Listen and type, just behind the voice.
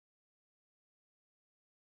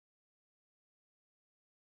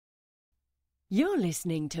You're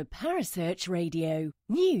listening to Parasearch Radio.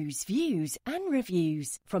 News, views and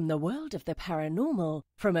reviews from the world of the paranormal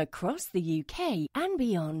from across the UK and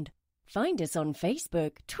beyond. Find us on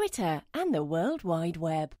Facebook, Twitter and the World Wide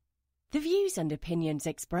Web. The views and opinions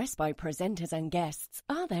expressed by presenters and guests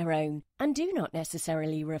are their own and do not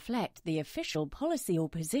necessarily reflect the official policy or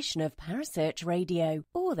position of Parasearch Radio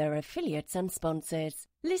or their affiliates and sponsors.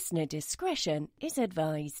 Listener discretion is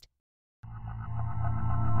advised.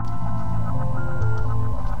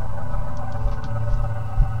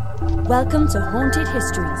 Welcome to Haunted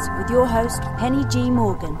Histories with your host Penny G.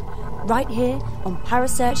 Morgan, right here on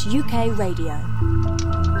Parasearch UK Radio.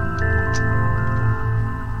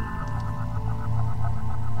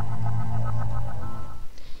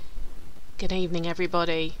 Good evening,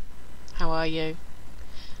 everybody. How are you?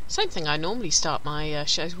 Same thing I normally start my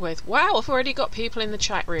shows with. Wow, I've already got people in the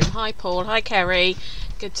chat room. Hi, Paul. Hi, Kerry.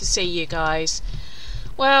 Good to see you guys.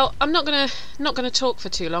 Well, I'm not gonna talk for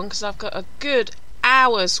too long because I've got a good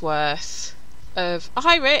hour's worth of...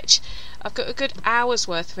 Hi, Rich. I've got a good hour's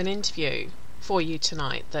worth of an interview for you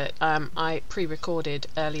tonight that I pre-recorded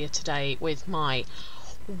earlier today with my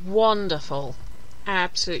wonderful,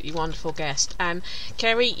 absolutely wonderful guest. And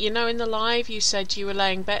Kerry, you know, in the live you said you were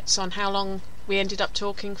laying bets on how long we ended up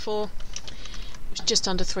talking for. It was just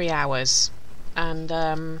under 3 hours.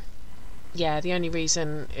 And yeah, the only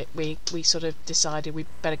reason we sort of decided we'd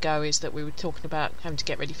better go is that we were talking about having to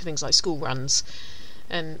get ready for things like school runs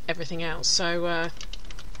and everything else. So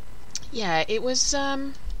yeah, it was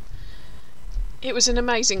a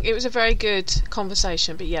very good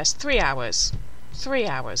conversation. But yes, 3 hours. 3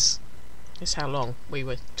 hours is how long we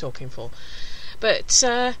were talking for. But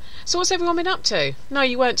so what's everyone been up to? No,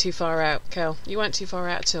 you weren't too far out, Kel. You weren't too far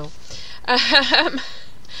out at all.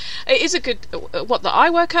 It is a good... What, that I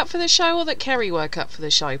woke up for the show or that Kerry woke up for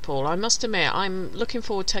the show, Paul? I must admit, I'm looking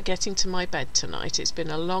forward to getting to my bed tonight. It's been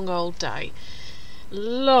a long old day.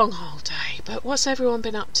 Long old day. But what's everyone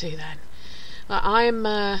been up to then? I'm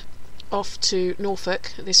off to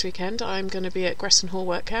Norfolk this weekend. I'm going to be at Gresson Hall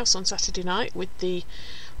Workhouse on Saturday night with the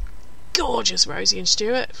gorgeous Rosie and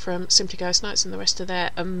Stuart from Simply Ghost Nights and the rest of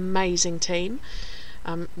their amazing team.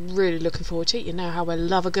 I'm really looking forward to it. You know how I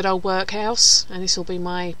love a good old workhouse, and this will be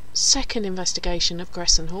my second investigation of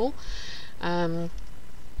Gresson Hall.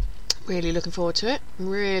 Really looking forward to it.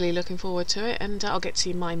 Really looking forward to it, and I'll get to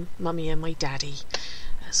see my mummy and my daddy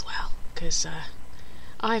as well, because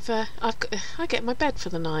I get my bed for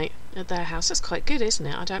the night at their house. That's quite good, isn't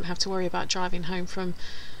it? I don't have to worry about driving home from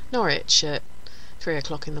Norwich at 3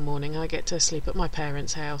 o'clock in the morning. I get to sleep at my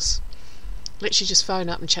parents' house. Literally just phone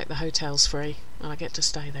up and check the hotel's free, and I get to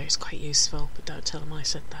stay there. It's quite useful, but don't tell them I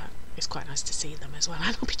said that. It's quite nice to see them as well,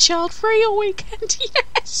 and I'll be child free all weekend.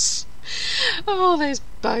 Yes! Oh, there's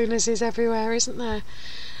bonuses everywhere, isn't there?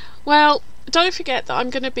 Well, don't forget that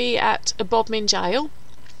I'm going to be at Bodmin Jail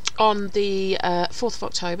on the 4th of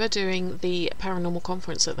October doing the paranormal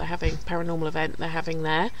conference that they're having, paranormal event they're having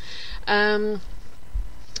there.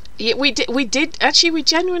 Yeah, we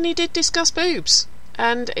genuinely did discuss boobs.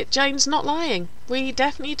 And Jane's not lying. We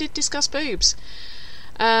definitely did discuss boobs.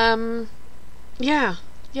 Yeah.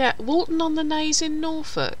 Walton on the Naze in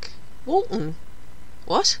Norfolk. Walton?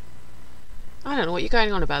 What? I don't know what you're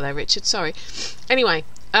going on about there, Richard. Sorry. Anyway,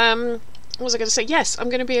 what was I going to say? Yes, I'm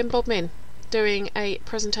going to be in Bodmin doing a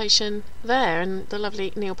presentation there, and the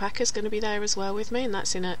lovely Neil Packer's going to be there as well with me, and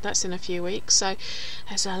that's in a few weeks. So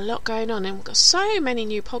there's a lot going on, and we've got so many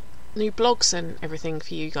new blogs and everything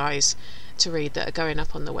for you guys to read that are going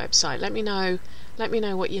up on the website. Let me know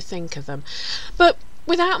what you think of them. But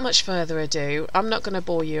without much further ado, I'm not going to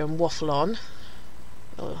bore you and waffle on.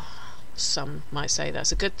 Some might say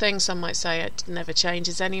that's a good thing, some might say it never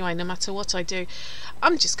changes anyway, no matter what I do.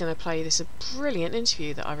 I'm just going to play this brilliant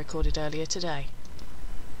interview that I recorded earlier today.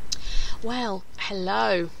 Well,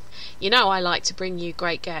 hello. You know I like to bring you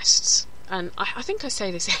great guests, and I think I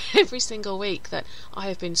say this every single week, that I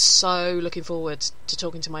have been so looking forward to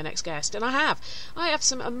talking to my next guest, and I have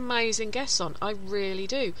some amazing guests on. I really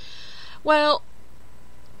do. Well,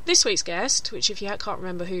 this week's guest, which if you can't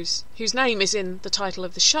remember whose name is in the title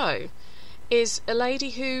of the show, is a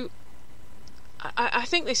lady who I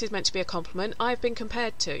think this is meant to be a compliment. I've been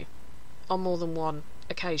compared to on more than one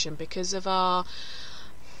occasion because of our,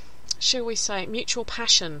 shall we say, mutual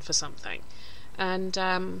passion for something, and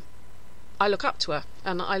I look up to her,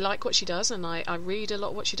 and I like what she does, and I read a lot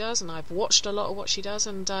of what she does, and I've watched a lot of what she does,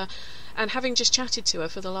 and having just chatted to her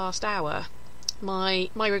for the last hour, my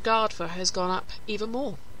regard for her has gone up even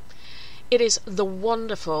more. It is the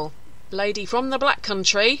wonderful lady from the Black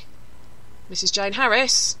Country, Mrs. Jayne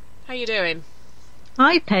Harris. How you doing?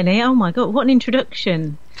 Hi, Penny. Oh my God, what an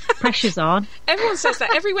introduction! Pressure's on. Everyone says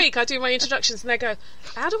that. Every week I do my introductions and they go,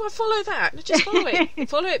 how do I follow that? No, just follow it.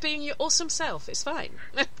 Follow it being your awesome self. It's fine.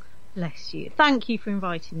 Bless you. Thank you for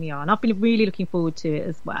inviting me on. I've been really looking forward to it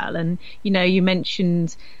as well. And, you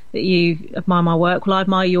mentioned that you admire my work. Well, I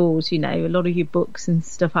admire yours, a lot of your books and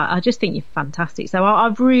stuff. I just think you're fantastic. So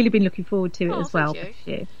I've really been looking forward to it as well. Thank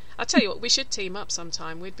you. I'll tell you what, we should team up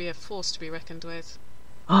sometime. We'd be a force to be reckoned with.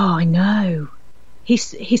 Oh, I know.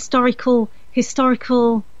 Historical.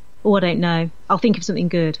 Oh, I don't know. I'll think of something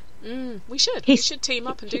good. We should. We should team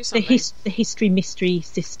up and do something. The History Mystery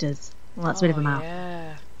Sisters. Well, that's a bit of a mouth.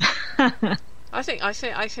 Yeah. I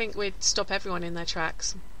think we'd stop everyone in their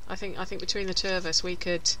tracks. I think between the two of us we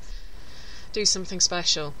could do something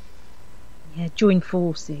special. Yeah, join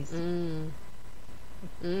forces.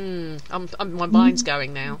 My mind's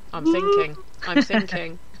going now. I'm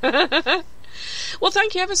thinking. Well,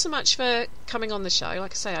 thank you ever so much for coming on the show.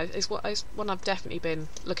 Like I say, it's one I've definitely been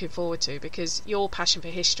looking forward to, because your passion for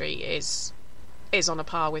history is on a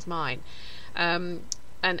par with mine. And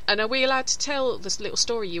are we allowed to tell this little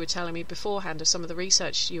story you were telling me beforehand of some of the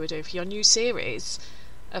research you were doing for your new series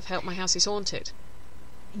of Help My House is Haunted?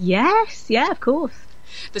 Yes, yeah, of course.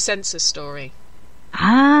 The census story.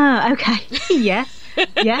 Ah, okay. Yes.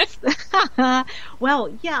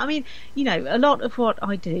 Well, yeah, I mean, a lot of what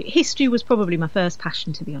I do, history was probably my first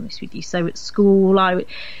passion, to be honest with you. So at school,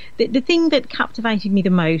 the thing that captivated me the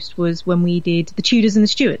most was when we did the Tudors and the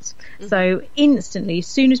Stuarts. So instantly, as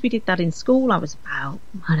soon as we did that in school, I was about,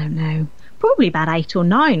 I don't know, probably about 8 or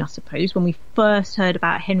 9, I suppose, when we first heard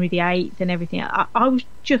about Henry VIII and everything. I was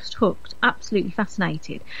just hooked, absolutely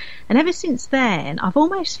fascinated. And ever since then, I've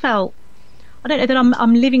almost felt, I don't know, that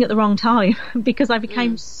I'm living at the wrong time, because I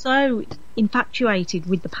became so infatuated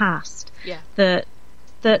with the past that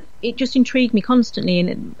it just intrigued me constantly,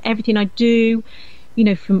 and everything I do,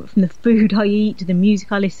 from the food I eat to the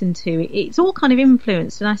music I listen to, it's all kind of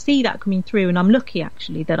influenced, and I see that coming through. And I'm lucky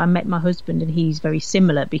actually that I met my husband, and he's very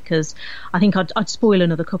similar, because I think I'd spoil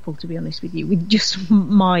another couple, to be honest with you, with just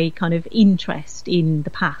my kind of interest in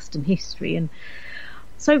the past and history. And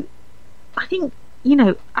so I think,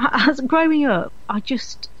 as growing up, I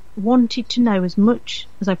just wanted to know as much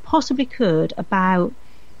as I possibly could about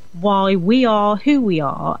why we are who we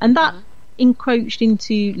are, and that encroached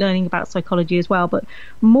into learning about psychology as well, but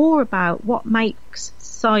more about what makes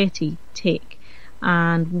society tick,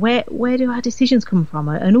 and where do our decisions come from,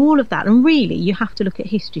 and all of that. And really, you have to look at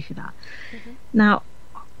history for that. Now,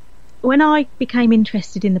 when I became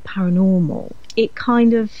interested in the paranormal, it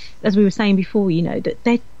kind of, as we were saying before, that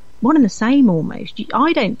they're one and the same almost.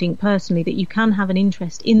 I don't think personally that you can have an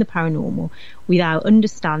interest in the paranormal without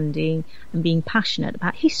understanding and being passionate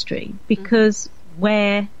about history, because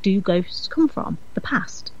where do ghosts come from? The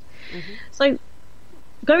past. So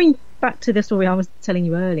going back to the story I was telling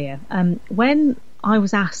you earlier, when I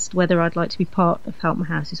was asked whether I'd like to be part of Help My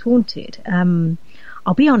House is Haunted,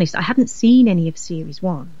 I'll be honest, I hadn't seen any of series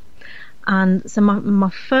 1, and so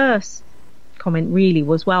my first comment really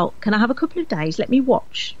was, well, can I have a couple of days, let me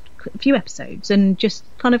watch a few episodes and just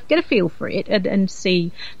kind of get a feel for it and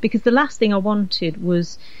see, because the last thing I wanted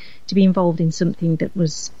was to be involved in something that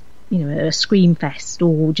was, a scream fest,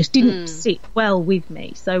 or just didn't sit well with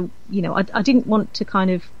me. So, I didn't want to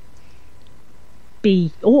kind of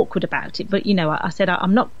be awkward about it, but I said I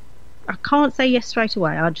can't say yes straight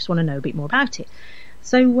away, I just want to know a bit more about it.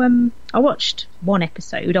 So I watched one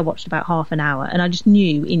episode, I watched about half an hour, and I just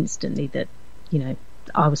knew instantly that,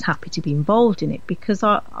 I was happy to be involved in it, because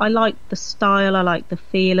I liked the style, I liked the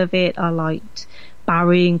feel of it, I liked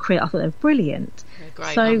Barry and Chris, I thought they were brilliant. They're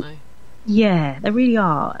great, aren't they? Yeah, they really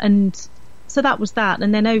are. And so that was that,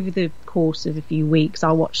 and then over the course of a few weeks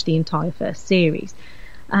I watched the entire first series.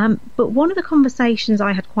 But one of the conversations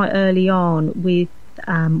I had quite early on with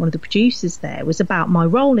one of the producers there was about my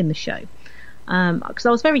role in the show, because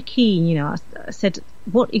I was very keen. I said,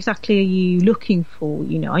 what exactly are you looking for?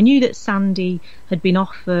 I knew that Sandy had been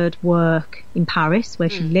offered work in Paris where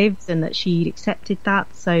she lives, and that she'd accepted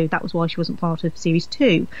that, so that was why she wasn't part of series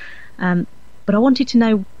 2. But I wanted to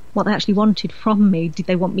know what they actually wanted from me. Did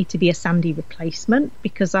they want me to be a Sandy replacement?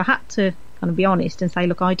 Because I had to kind of be honest and say,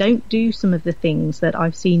 look, I don't do some of the things that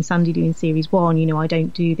I've seen Sandy do in series 1. I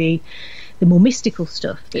don't do the more mystical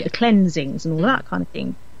stuff, the cleansings and all that kind of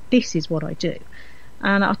thing. This is what I do.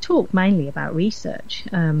 And I talked mainly about research.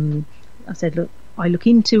 I said, look, I look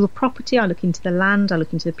into a property, I look into the land, I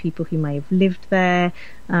look into the people who may have lived there,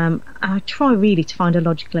 and I try really to find a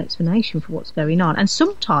logical explanation for what's going on. And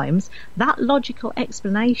sometimes that logical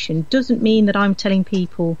explanation doesn't mean that I'm telling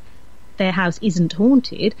people their house isn't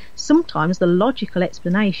haunted, sometimes the logical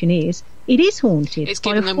explanation is it is haunted. It's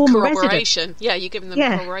giving them corroboration. Yeah, you're giving them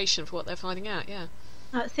corroboration for what they're finding out. Yeah,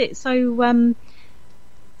 that's it. So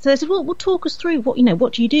they said, well, talk us through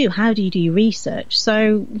what do you do? How do you do your research?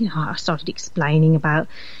 So I started explaining about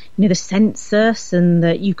the census, and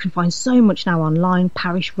that you can find so much now online: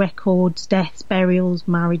 parish records, deaths, burials,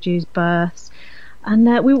 marriages, births. And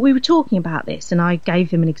we were talking about this, and I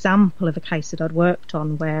gave them an example of a case that I'd worked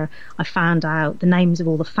on where I found out the names of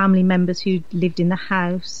all the family members who lived in the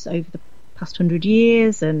house over the past 100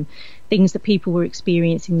 years, and things that people were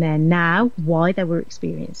experiencing there now, why they were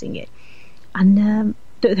experiencing it. And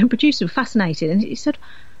the producer was fascinated, and he said,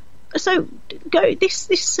 so go this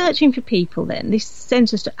searching for people then, this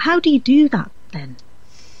census, how do you do that then?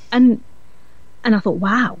 And I thought,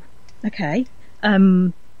 wow, okay.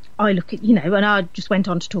 I look at, and I just went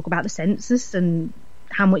on to talk about the census and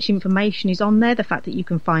how much information is on there, the fact that you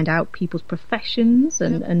can find out people's professions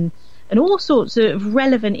and all sorts of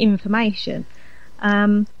relevant information.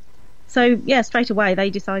 So straight away they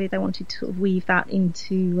decided they wanted to sort of weave that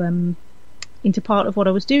into part of what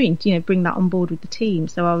I was doing, bring that on board with the team.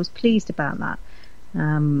 So I was pleased about that.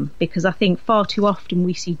 Because I think far too often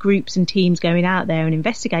we see groups and teams going out there and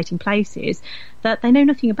investigating places that they know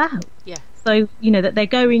nothing about. Yeah. So, that they're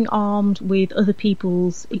going armed with other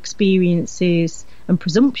people's experiences and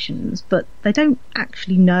presumptions, but they don't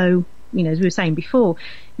actually know, as we were saying before,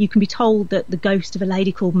 you can be told that the ghost of a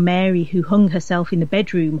lady called Mary who hung herself in the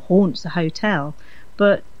bedroom haunts the hotel.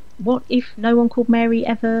 But what if no one called Mary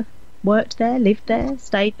ever worked there, lived there,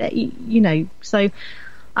 stayed there, So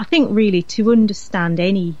I think really to understand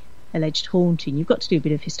any alleged haunting, you've got to do a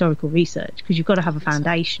bit of historical research, because you've got to have a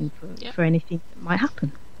foundation for anything that might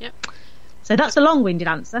happen. Yep. So that's a long-winded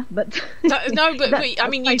answer, but I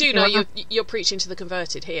mean, you do know you're preaching to the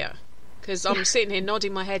converted here, because I'm sitting here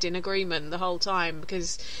nodding my head in agreement the whole time,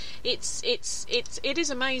 because it is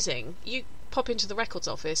amazing. You pop into the records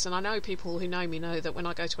office, and I know people who know me know that when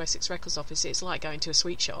I go to Essex Records Office, it's like going to a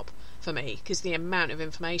sweet shop for me, because the amount of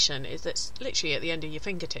information that's literally at the end of your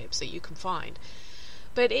fingertips that you can find.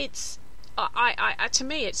 But it's to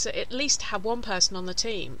me, it's at least to have one person on the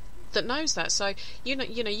team that knows that. So you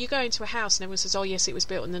go into a house and everyone says, oh yes, it was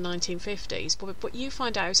built in the 1950s, but you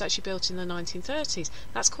find out it was actually built in the 1930s.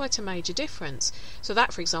 That's quite a major difference. So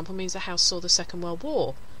that, for example, means the house saw the Second World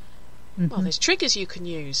War. Mm-hmm. Well, there's triggers you can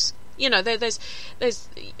use.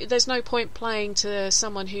 There's no point playing to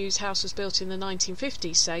someone whose house was built in the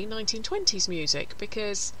 1950s, say 1920s music,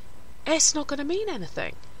 because it's not going to mean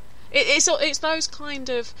anything. It's those kind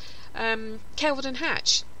of Kelvin and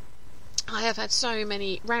Hatch. I have had so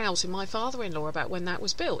many rows with my father-in-law about when that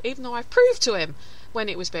was built, even though I've proved to him when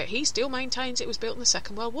it was built. He still maintains it was built in the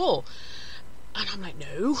Second World War. And I'm like,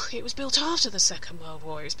 no, it was built after the Second World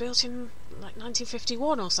War. It was built in like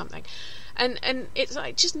 1951 or something. And it's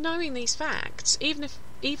like just knowing these facts, even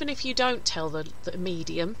if you don't tell the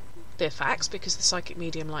medium their facts, because the psychic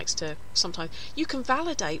medium likes to sometimes, you can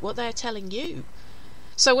validate what they're telling you.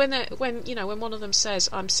 So when one of them says,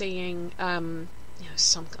 I'm seeing I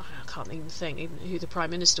can't even think who the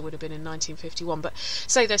Prime Minister would have been in 1951, but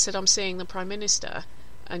say they said, I'm seeing the Prime Minister,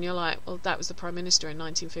 and you're like, well, that was the Prime Minister in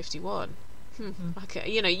 1951. Okay,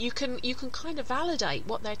 you can kind of validate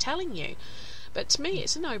what they're telling you, but to me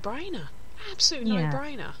it's a no-brainer, absolute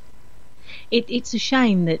no-brainer. It's a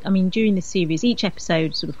shame that, during the series, each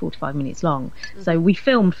episode is sort of 45 minutes long, so we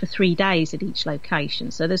filmed for 3 days at each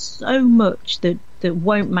location, so there's so much that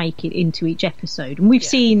won't make it into each episode, and we've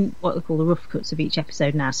seen what we call the rough cuts of each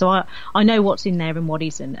episode now, so I know what's in there and what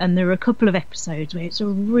isn't, and there are a couple of episodes where it's a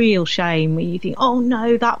real shame when you think, oh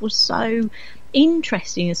no, that was so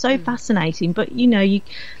interesting and so fascinating, but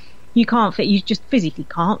you can't fit, you just physically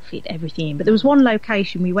can't fit everything in. But there was one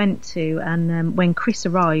location we went to, and when Chris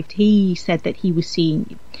arrived, he said that he was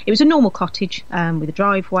seeing, it was a normal cottage with a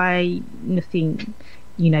driveway, nothing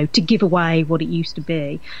to give away what it used to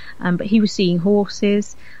be, but he was seeing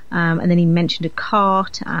horses, and then he mentioned a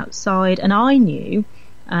cart outside, and I knew,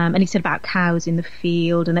 and he said about cows in the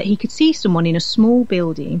field, and that he could see someone in a small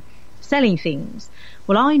building selling things.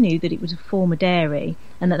 Well, I knew that it was a former dairy,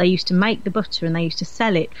 and that they used to make the butter and they used to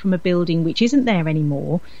sell it from a building which isn't there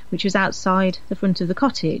anymore, which was outside the front of the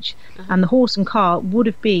cottage. And the horse and cart would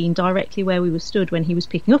have been directly where we were stood when he was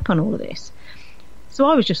picking up on all of this. So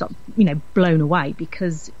I was just blown away,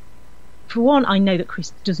 because for one, I know that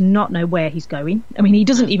Chris does not know where he's going. He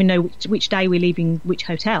doesn't even know which day we're leaving which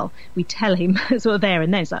hotel. We tell him sort of there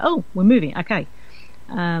and then. It's like, oh, we're moving, okay.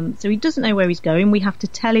 So he doesn't know where he's going. We have to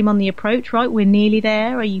tell him on the approach, right, we're nearly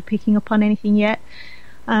there, are you picking up on anything yet?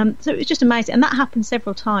 So it was just amazing, and that happened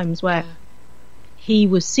several times where he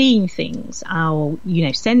was seeing things or,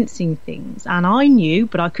 sensing things. And I knew,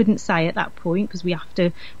 but I couldn't say at that point because we have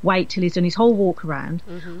to wait till he's done his whole walk around.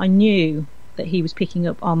 I knew that he was picking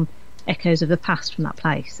up on echoes of the past from that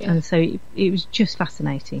place. And so it was just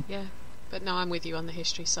fascinating. Yeah, but no, I'm with you on the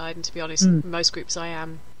history side. And to be honest, most groups I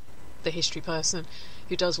am the history person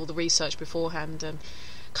who does all the research beforehand.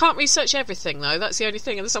 Can't research everything though, that's the only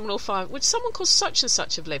thing. And someone will find, would someone called such and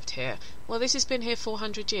such have lived here? Well, this has been here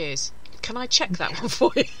 400 years. Can I check that one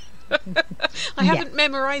for you? I haven't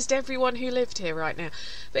memorised everyone who lived here right now,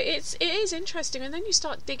 but it is interesting. And then you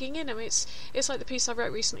start digging in. I mean, it's like the piece I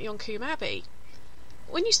wrote recently on Coombe Abbey.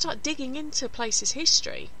 When you start digging into a place's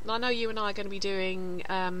history, and I know you and I are going to be doing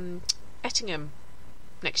Ettingham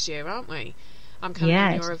next year, aren't we? I'm coming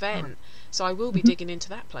on your event, so I will be digging into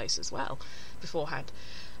that place as well beforehand.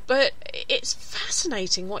 But it's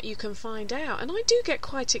fascinating what you can find out, and I do get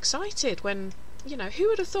quite excited when, who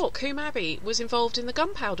would have thought Coombe Abbey was involved in the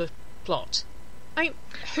gunpowder plot?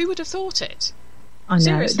 Who would have thought it? I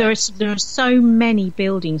know. Seriously. There are so many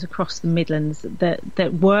buildings across the Midlands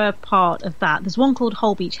that were part of that. There's one called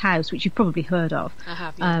Holbeach House, which you've probably heard of. I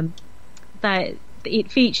have, yeah. That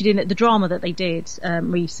it featured in the drama that they did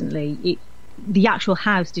recently. The actual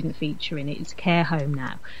house didn't feature in it. It's a care home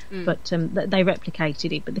now, but they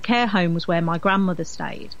replicated it. But the care home was where my grandmother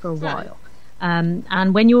stayed for a while.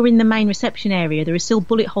 And when you're in the main reception area, there are still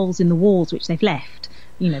bullet holes in the walls, which they've left,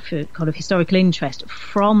 for kind of historical interest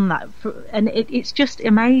from that. And it's just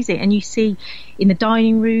amazing. And you see in the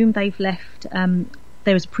dining room, they've left,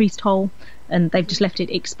 there was a priest hole, and they've just left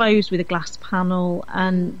it exposed with a glass panel.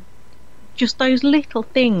 And just those little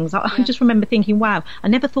things. I just remember thinking, wow, I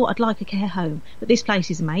never thought I'd like a care home, but this place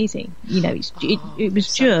is amazing. It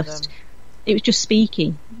was just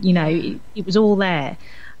speaking, it was all there.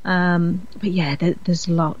 But yeah, there's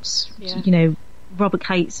lots. Robert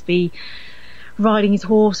Catesby riding his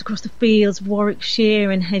horse across the fields of Warwickshire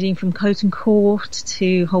and heading from Coton Court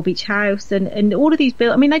to Holbeach House, and all of these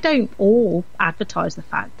buildings. I mean, they don't all advertise the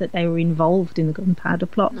fact that they were involved in the gunpowder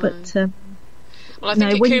plot, but well, I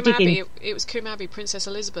think at Coombe Abbey, it was Coombe Abbey Princess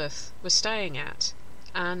Elizabeth was staying at,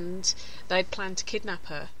 and they'd planned to kidnap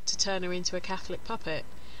her to turn her into a Catholic puppet,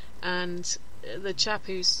 and the chap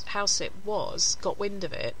whose house it was got wind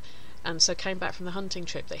of it, and so came back from the hunting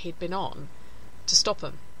trip that he'd been on to stop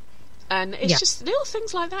them. And it's just little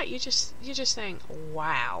things like that. You just think,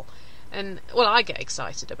 wow. And well, I get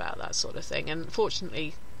excited about that sort of thing. And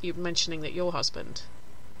fortunately, you mentioning that your husband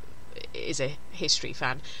is a history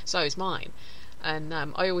fan, so is mine. And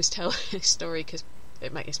I always tell this story because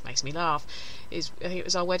it makes me laugh. I think it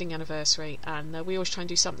was our wedding anniversary, and we always try and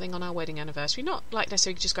do something on our wedding anniversary, not like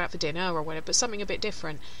necessarily just go out for dinner or whatever, but something a bit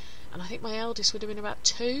different. And I think my eldest would have been about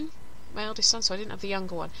 2, my eldest son, so I didn't have the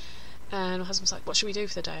younger one. And my husband was like, what should we do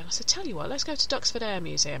for the day? And I said, tell you what, let's go to Duxford Air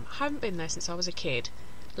Museum. I haven't been there since I was a kid.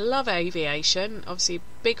 Love aviation, obviously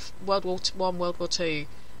big World War I, World War II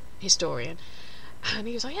historian. And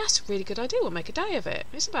he was like, yeah, that's a really good idea, we'll make a day of it.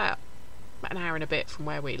 It's about an hour and a bit from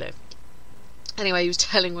where we live. Anyway, he was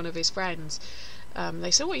telling one of his friends,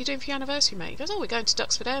 they said, what are you doing for your anniversary, mate? He goes, we're going to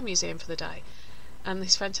Duxford Air Museum for the day. And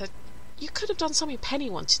his friend said, you could have done something Penny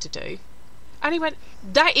wanted to do. And he went,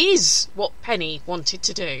 that is what Penny wanted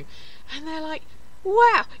to do. And they're like,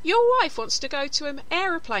 wow, your wife wants to go to an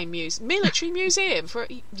aeroplane military museum for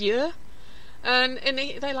a year? And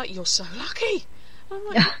they're like, you're so lucky. I'm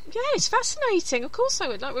like, yeah, it's fascinating. Of course I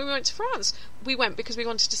would. Like when we went to France, we went because we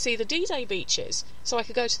wanted to see the D-Day beaches, so we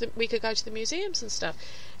could go to the museums and stuff.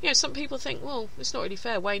 Some people think, well, it's not really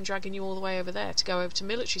fair, Wayne dragging you all the way over there to go over to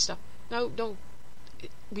military stuff. No,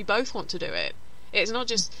 we both want to do it. It's not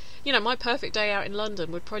just, my perfect day out in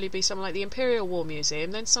London would probably be something like the Imperial War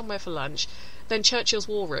Museum, then somewhere for lunch, then Churchill's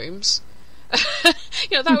War Rooms.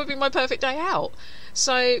 That would be my perfect day out.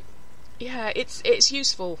 So yeah, it's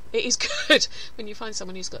useful. It is good when you find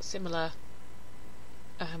someone who's got similar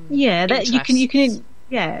that you can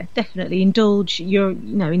definitely indulge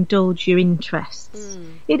your interests.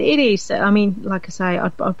 It is. I mean, like I say,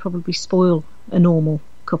 I'd probably spoil a normal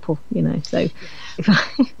couple, so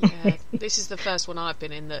this is the first one I've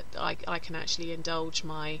been in that I can actually indulge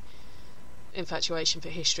my infatuation for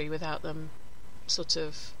history without them sort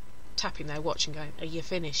of tapping their watch and going, are you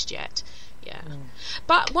finished yet?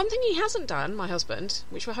 But one thing he hasn't done, my husband,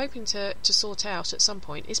 which we're hoping to sort out at some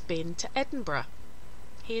point, is been to Edinburgh.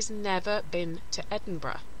 He's never been to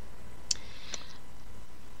Edinburgh.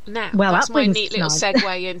 Now, that's my neat little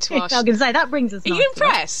segue into our... I was going to say, that brings us... Are you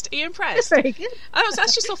impressed? Are you impressed? Very good.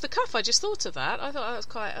 That's just off the cuff. I just thought of that. I thought that was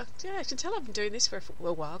quite... you can tell I've been doing this for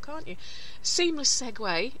a while, can't you? Seamless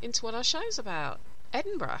segue into what our show's about.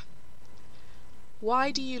 Edinburgh.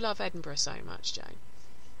 Why do you love Edinburgh so much, Jayne?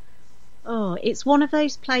 Oh, it's one of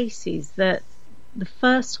those places that the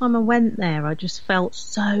first time I went there, I just felt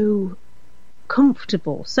so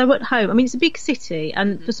comfortable, so at home. I mean, it's a big city,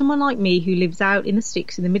 and for someone like me who lives out in the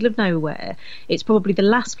sticks in the middle of nowhere, it's probably the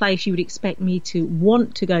last place you would expect me to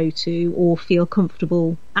want to go to or feel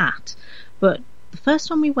comfortable at. But the first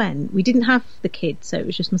time we went, we didn't have the kids, so it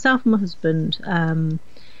was just myself and my husband,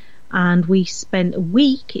 and we spent a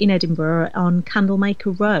week in Edinburgh on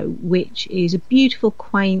Candlemaker Row, which is a beautiful,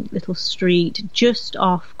 quaint little street just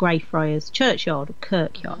off Greyfriars Churchyard or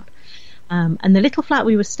Kirkyard. And the little flat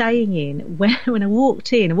we were staying in, when I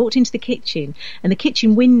walked into the kitchen, and the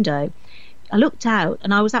kitchen window, I looked out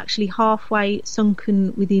and I was actually halfway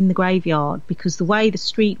sunken within the graveyard, because the way the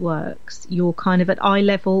street works, you're kind of at eye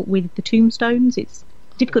level with the tombstones. It's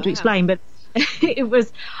difficult to explain, but it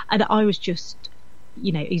was, and I was just,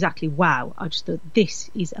 exactly, wow. I just thought, this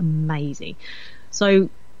is amazing. So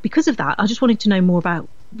because of that, I just wanted to know more about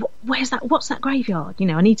what's that graveyard?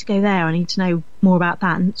 I need to go there. I need to know more about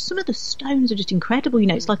that. And some of the stones are just incredible.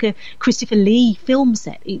 It's like a Christopher Lee film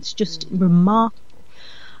set. It's just remarkable.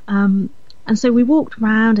 And so we walked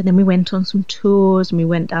around, and then we went on some tours, and we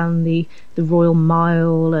went down the Royal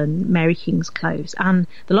Mile and Mary King's Close. And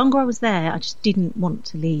the longer I was there, I just didn't want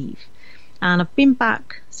to leave. And I've been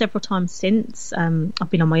back several times since. I've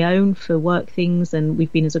been on my own for work things, and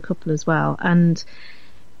we've been as a couple as well. And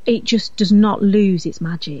it just does not lose its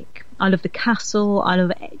magic. I love the castle. I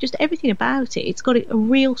love just everything about it. It's got a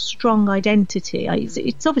real strong identity.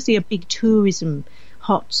 It's obviously a big tourism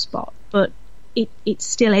hotspot, but it's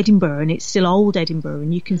still Edinburgh, and it's still old Edinburgh,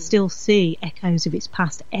 and you can still see echoes of its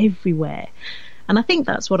past everywhere. And I think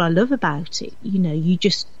that's what I love about it.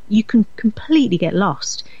 You can completely get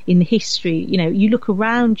lost in the history. You look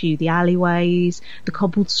around you, the alleyways, the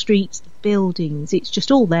cobbled streets, the buildings, it's just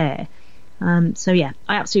all there. So yeah,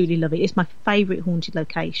 I absolutely love it. It's my favourite haunted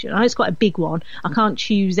location. I know it's quite a big one. I can't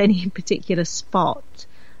choose any particular spot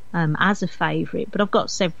as a favourite, but I've got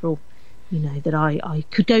several, that I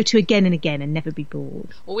could go to again and again and never be bored.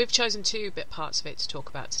 Well, we've chosen two parts of it to talk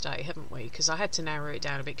about today, haven't we? Because I had to narrow it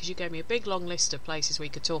down a bit, because you gave me a big long list of places we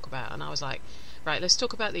could talk about, and I was like, right, let's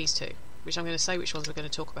talk about these two, which I'm going to say which ones we're going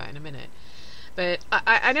to talk about in a minute. But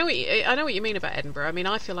I know what you mean about Edinburgh. I mean,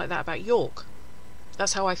 I feel like that about York.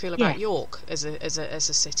 That's how I feel about York as a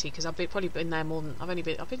city, because I've probably been there more than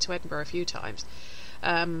I've been to Edinburgh a few times.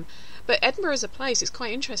 But Edinburgh as a place is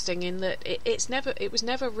quite interesting in that it was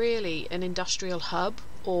never really an industrial hub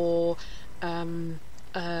or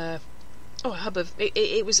a hub of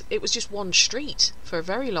it was just one street for a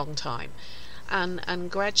very long time, and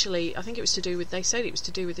gradually I think it was to do with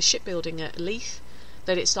the shipbuilding at Leith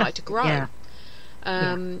that it started to grow.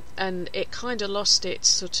 And it kind of lost its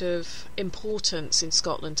sort of importance in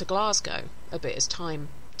Scotland to Glasgow a bit as time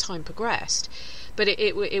progressed. But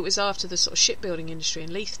it was after the sort of shipbuilding industry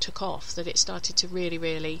in Leith took off that it started to really,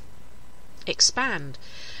 really expand.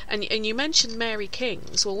 And you mentioned Mary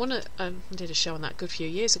King's. Well, I did a show on that a good few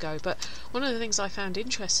years ago, but one of the things I found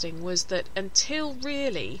interesting was that until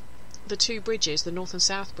really the two bridges, the North and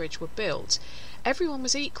South Bridge, were built, everyone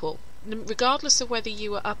was equal, regardless of whether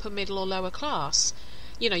you were upper, middle or lower class.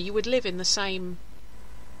 You would live in the same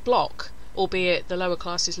block, albeit the lower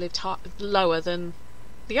classes lived lower than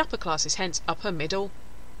the upper classes, hence upper, middle,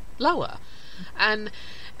 lower. And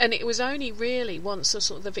it was only really once the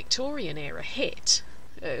sort of the Victorian era hit,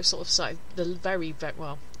 sort of the very, very,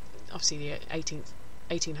 well, obviously the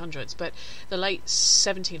 1800s, but the late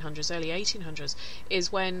 1700s, early 1800s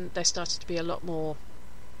is when there started to be a lot more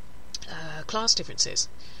class differences,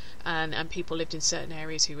 and people lived in certain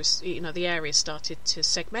areas who was, the areas started to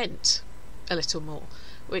segment a little more,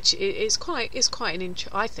 which is quite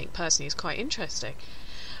I think personally is quite interesting.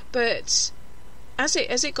 But as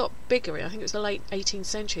it got bigger, I think it was the late 18th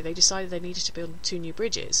century, they decided they needed to build two new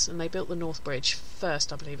bridges, and they built the North Bridge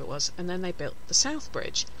first, I believe it was, and then they built the South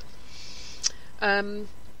Bridge. And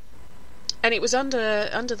it was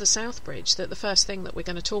under the South Bridge that the first thing that we're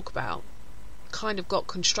going to talk about kind of got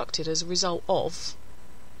constructed as a result of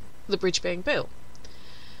the bridge being built,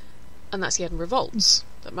 and that's the Edinburgh Vaults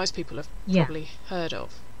that most people have probably heard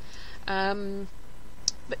of.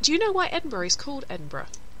 But do you know why Edinburgh is called Edinburgh?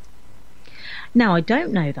 No, I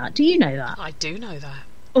don't know that. Do you know that? I do know that.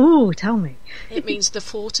 Oh, tell me. It means the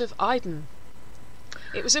Fort of Iden.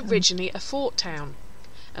 It was originally a fort town,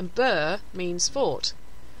 and Burr means fort,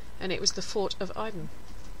 and it was the Fort of Iden.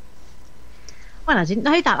 Well, I didn't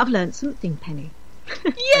know that. I've learned something, Penny.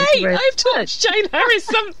 Yay! I've taught Jayne Harris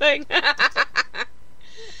something.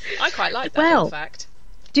 I quite like that little fact.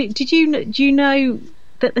 Do you know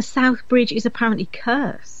that the South Bridge is apparently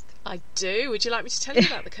cursed? I do. Would you like me to tell you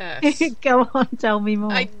about the curse? Go on, tell me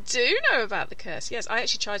more. I do know about the curse, yes. I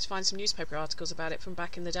actually tried to find some newspaper articles about it from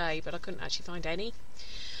back in the day, but I couldn't actually find any.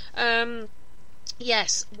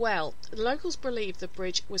 Yes, well, the locals believe the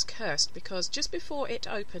bridge was cursed because just before it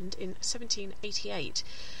opened in 1788,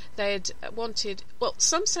 they'd wanted... Well,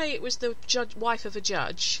 some say it was the wife of a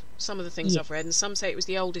judge, some of the things I've read, and some say it was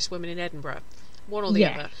the oldest woman in Edinburgh. One or the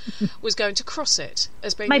other was going to cross it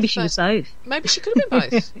as being maybe the she first... was both. Maybe she could have been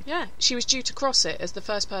both. Yeah, she was due to cross it as the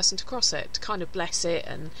first person to cross it, to kind of bless it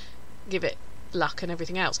and give it luck and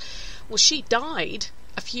everything else. Well, she died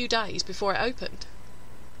a few days before it opened,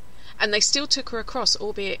 and they still took her across,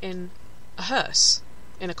 albeit in a hearse,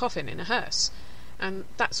 in a coffin, in a hearse, and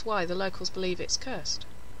that's why the locals believe it's cursed.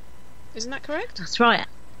 Isn't that correct? That's right.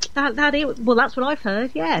 Well, that's what I've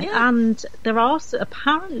heard, yeah. And there are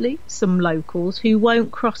apparently some locals who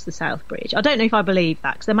won't cross the South Bridge. I don't know if I believe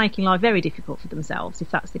that, because they're making life very difficult for themselves if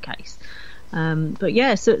that's the case. But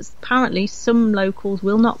yeah, so apparently some locals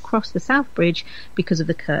will not cross the South Bridge because of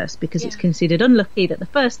the curse, because it's considered unlucky that the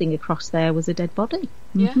first thing across there was a dead body.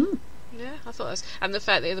 Mm-hmm. Yeah, I thought that was... And the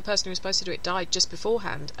fact that the person who was supposed to do it died just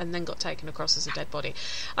beforehand and then got taken across as a dead body.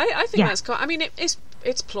 I think that's quite... I mean, it's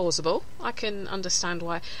plausible. I can understand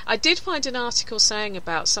why. I did find an article saying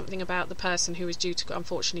about something about the person who was due to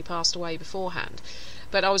unfortunately passed away beforehand.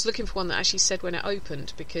 But I was looking for one that actually said when it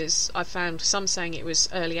opened, because I found some saying it was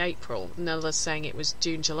early April and others saying it was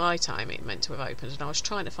June, July time it meant to have opened. And I was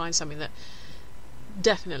trying to find something that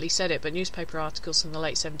definitely said it, but newspaper articles from the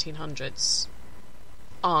late 1700s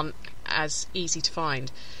aren't as easy to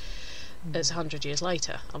find as 100 years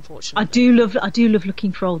later, unfortunately. I do love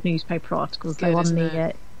looking for old newspaper articles. Good, on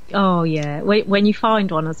the oh yeah, when you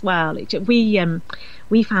find one as well.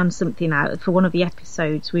 We found something out for one of the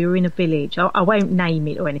episodes. We were in a village. I won't name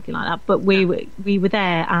it or anything like that, but we were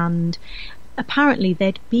there, and apparently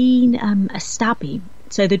there'd been a stabbing.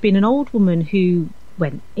 So there'd been an old woman who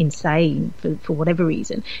went insane for whatever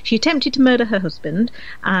reason. She attempted to murder her husband,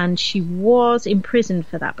 and she was imprisoned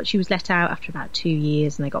for that, but she was let out after about 2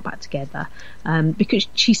 years, and they got back together because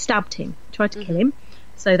she stabbed him, tried to kill him.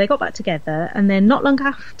 So they got back together, and then not long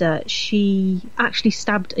after, she actually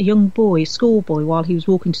stabbed a young boy, a schoolboy, while he was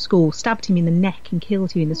walking to school, stabbed him in the neck and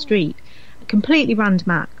killed him in the street. A completely random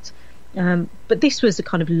act. But this was a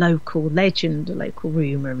kind of local legend, a local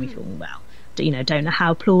rumour, and we thought, well, don't know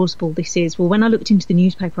how plausible this is. Well, when I looked into the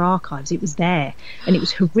newspaper archives, it was there, and it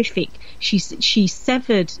was horrific. She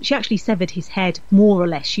actually severed his head, more or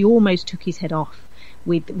less. She almost took his head off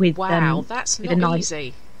with that's not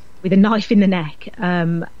easy. With a knife in the neck.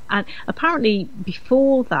 And apparently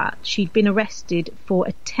before that, she'd been arrested for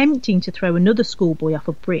attempting to throw another schoolboy off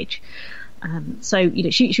a bridge. So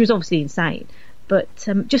she was obviously insane. But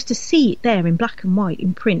just to see it there in black and white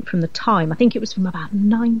in print from the time, I think it was from about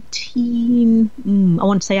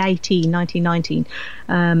 1919.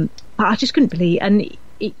 But I just couldn't believe it. And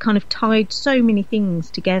it kind of tied so many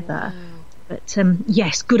things together. Wow. But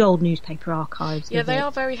yes, good old newspaper archives. Yeah, they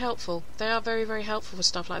are very helpful. They are very, very helpful for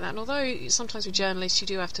stuff like that. And although sometimes with journalists you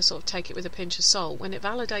do have to sort of take it with a pinch of salt, when it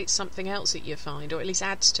validates something else that you find, or at least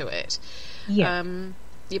adds to it. Yeah.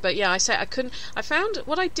 But yeah, I found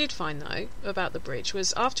what I did find though about the bridge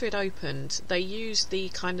was after it opened, they used the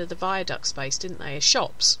kind of the viaduct space, didn't they, as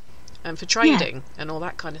shops and for trading and all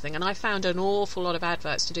that kind of thing. And I found an awful lot of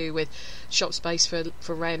adverts to do with shop space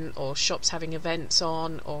for rent, or shops having events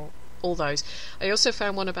on, or all those. I also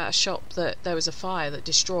found one about a shop that there was a fire that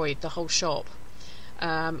destroyed the whole shop,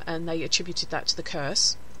 and they attributed that to the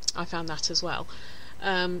curse. I found that as well.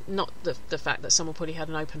 Not the fact that someone probably had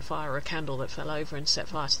an open fire or a candle that fell over and set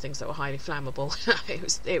fire to things that were highly flammable.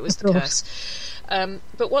 it was the curse.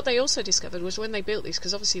 But what they also discovered was when they built these,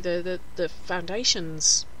 because obviously the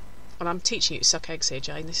foundations, and I'm teaching you to suck eggs here,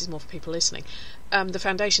 Jane, this is more for people listening, the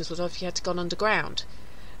foundations was if you had to gone underground.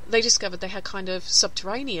 They discovered they had kind of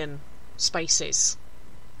subterranean spaces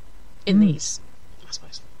in these, I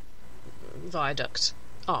suppose, viaduct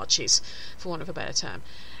arches, for want of a better term.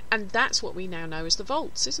 And that's what we now know as the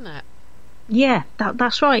vaults, isn't it? Yeah,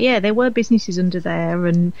 that's right. Yeah, there were businesses under there,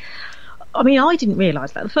 and I mean, I didn't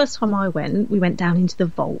realise that. The first time I went, we went down into the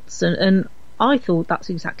vaults, and I thought that's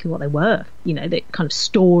exactly what they were. The kind of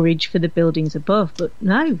storage for the buildings above. But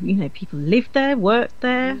no, people lived there, worked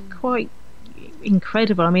there. Quite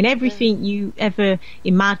incredible. I mean, everything you ever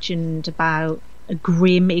imagined about a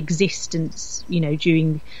grim existence,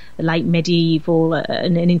 during the late medieval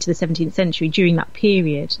and into the 17th century, during that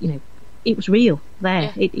period, it was real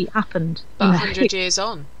there. It happened. But 100 years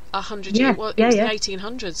on, 100 years. Well, it was the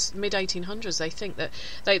 1800s, mid 1800s. They think that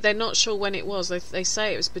they're not sure when it was. They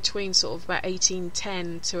say it was between sort of about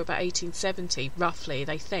 1810 to about 1870, roughly.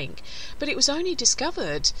 They think, but it was only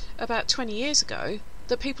discovered about 20 years ago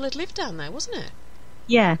that people had lived down there, wasn't it?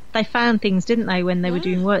 Yeah, they found things, didn't they, when they were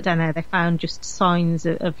doing work down there? They found just signs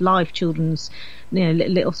of life, children's,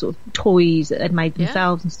 little sort of toys that they'd made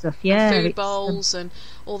themselves and stuff. Yeah, and food bowls and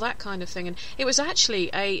all that kind of thing. And it was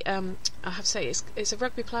actually I have to say, it's a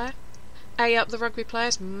rugby player. The rugby player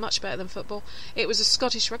is much better than football. It was a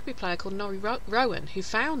Scottish rugby player called Norrie Rowan who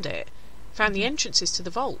found the entrances to the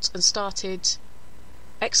vault and started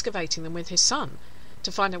excavating them with his son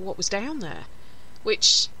to find out what was down there.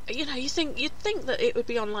 Which, you'd think that it would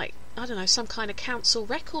be on, like, I don't know, some kind of council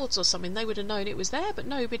records or something. They would have known it was there, but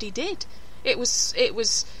nobody did. It was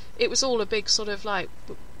all a big sort of like,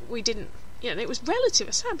 we didn't, it was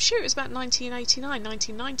relative. I'm sure it was about 1989,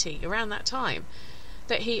 1990, around that time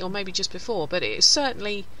that or maybe just before, but it was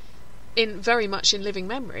certainly very much in living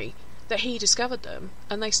memory that he discovered them,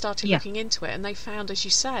 and they started looking into it, and they found, as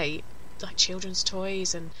you say, like children's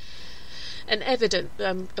toys and evidence,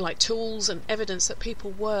 like tools and evidence that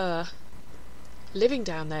people were living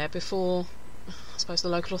down there before, I suppose, the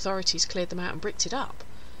local authorities cleared them out and bricked it up,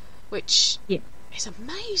 which is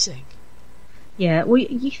amazing. Yeah, well,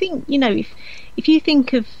 you think, if you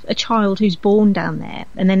think of a child who's born down there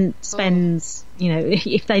and then spends,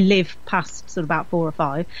 if they live past sort of about 4 or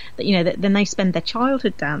 5, then they spend their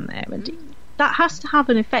childhood down there, and that has to have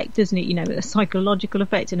an effect, doesn't it? A psychological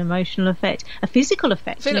effect, an emotional effect, a physical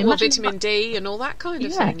effect. Vitamin D and all that kind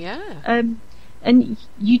of thing, and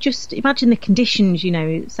you just imagine the conditions,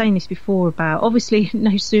 saying this before about, obviously,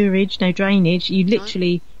 no sewerage, no drainage. You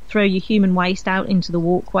literally throw your human waste out into the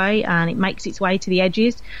walkway and it makes its way to the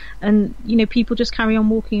edges. And, people just carry on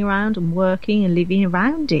walking around and working and living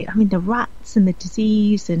around it. I mean, the rats and the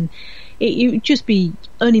disease, and it would just be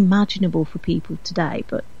unimaginable for people today.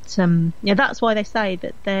 But that's why they say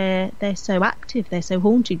that they're so active, they're so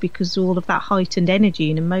haunted, because all of that heightened energy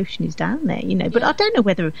and emotion is down there, But I don't know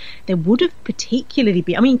whether there would have particularly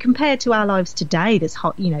been. I mean, compared to our lives today, there's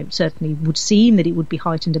certainly would seem that it would be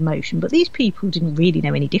heightened emotion, but these people didn't really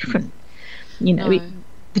know any different.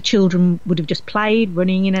 The children would have just played,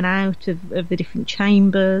 running in and out of the different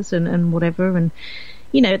chambers and whatever, and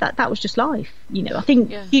that was just life. I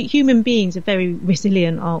think human beings are very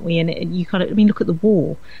resilient, aren't we? And you look at the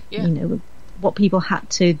war. What people had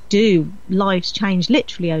to do. Lives changed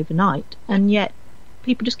literally overnight, and yet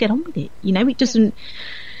people just get on with it. It doesn't.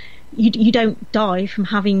 You don't die from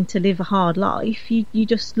having to live a hard life. You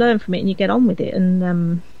just learn from it and you get on with it.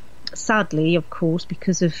 And sadly, of course,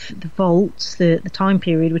 because of the vaults, the time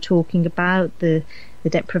period we're talking about, the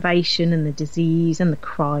deprivation and the disease and the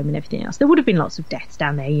crime and everything else, there would have been lots of deaths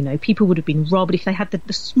down there. People would have been robbed if they had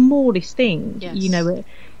the smallest thing,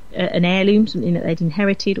 an heirloom, something that they'd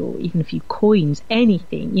inherited, or even a few coins,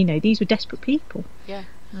 anything. These were desperate people.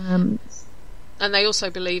 And they also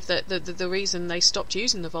believe that the reason they stopped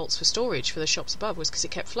using the vaults for storage for the shops above was because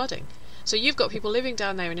it kept flooding. So you've got people living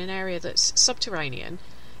down there in an area that's subterranean,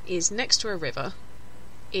 is next to a river,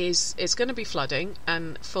 is going to be flooding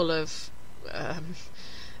and full of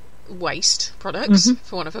waste products,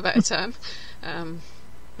 for want of a better term,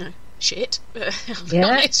 shit. I'll be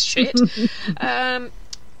honest, shit. And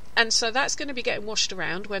so that's going to be getting washed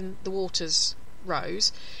around when the waters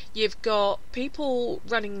rose. You've got people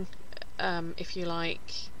running, if you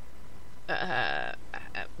like,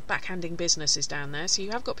 backhanding businesses down there. So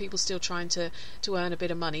you have got people still trying to earn a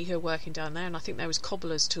bit of money who are working down there, and I think there was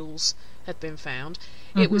cobblers' tools had been found.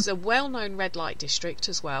 It was a well-known red light district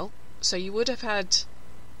as well, so you would have had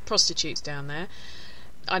prostitutes down there.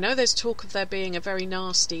 I know there's talk of there being a very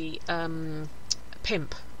nasty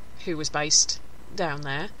pimp who was based down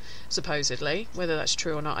there, supposedly. Whether that's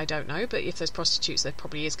true or not, I don't know, but if there's prostitutes, there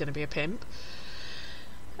probably is going to be a pimp.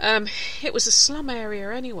 It was a slum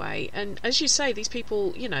area anyway, and as you say, these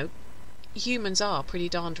people, humans are pretty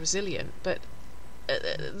darned resilient, but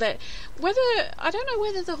I don't know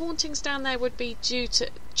whether the hauntings down there would be due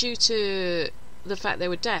to the fact there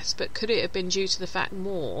were deaths, but could it have been due to the fact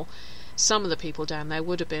some of the people down there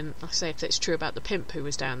would have been, I say if it's true about the pimp who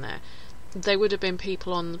was down there, they would have been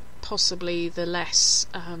people on possibly the less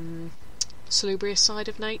salubrious side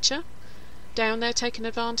of nature down there taking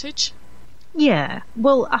advantage. Yeah,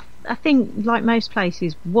 well, I think, like most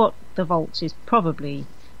places, what the vaults is probably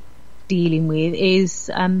dealing with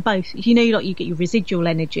is both. You get your residual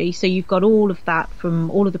energy, so you've got all of that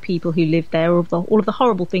from all of the people who live there, all of the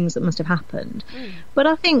horrible things that must have happened. But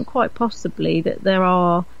I think quite possibly that there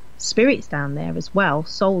are spirits down there as well,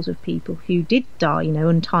 souls of people who did die,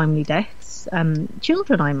 untimely deaths,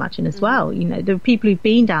 children, I imagine, as well. There are people who've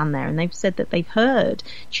been down there and they've said that they've heard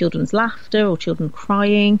children's laughter or children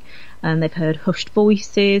crying, and they've heard hushed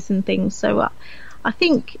voices and things. So I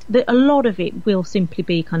think that a lot of it will simply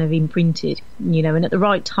be kind of imprinted, and at the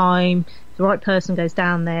right time, if the right person goes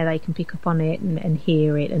down there, they can pick up on it and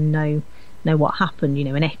hear it and know what happened,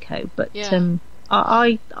 an echo. But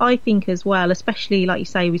I think as well, especially like you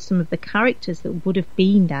say, with some of the characters that would have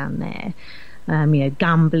been down there,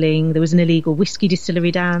 gambling. There was an illegal whiskey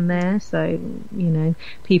distillery down there, so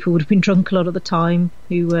people would have been drunk a lot of the time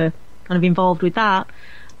who were kind of involved with that.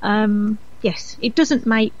 Yes, it doesn't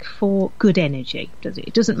make for good energy, does it?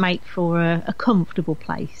 It doesn't make for a comfortable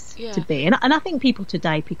place to be, and I think people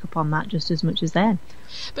today pick up on that just as much as then.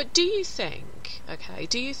 But do you think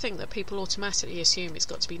that people automatically assume it's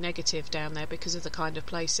got to be negative down there because of the kind of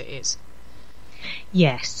place it is?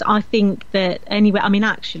 Yes, I think that anyway. I mean,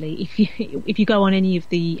 actually, if you go on any of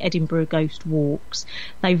the Edinburgh ghost walks,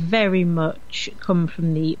 they very much come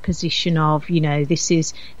from the position of, this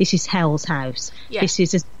is hell's house. Yeah. This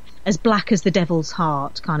is as black as the devil's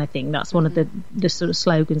heart kind of thing. That's one of the sort of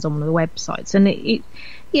slogans on one of the websites. And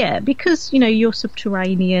because you're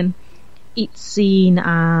subterranean, it's seen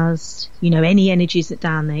as any energies that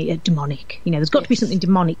down there are demonic. There's got to be something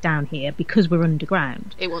demonic down here because we're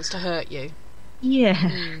underground. It wants to hurt you.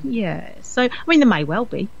 Yeah. So, I mean, there may well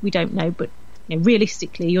be. We don't know, but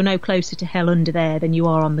realistically, you're no closer to hell under there than you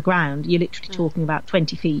are on the ground. You're literally talking about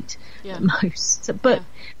 20 feet at most. So, but,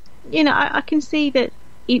 I can see that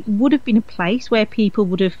it would have been a place where people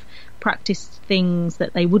would have practiced things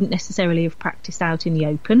that they wouldn't necessarily have practiced out in the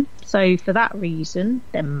open. So for that reason,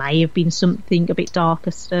 there may have been something a bit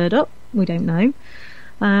darker stirred up. We don't know.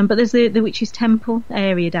 But there's the Witches' Temple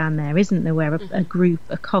area down there, isn't there, where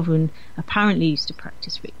a coven apparently used to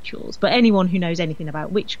practice rituals. But anyone who knows anything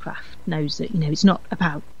about witchcraft knows that, it's not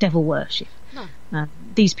about devil worship. No.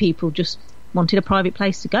 These people just wanted a private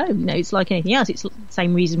place to go. It's like anything else. It's the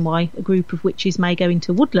same reason why a group of witches may go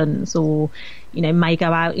into woodlands or, may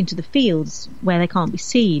go out into the fields where they can't be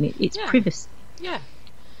seen. It's privacy. Yeah.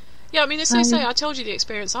 I mean, as they say, I told you the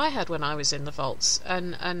experience I had when I was in the vaults,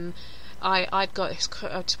 and I'd got,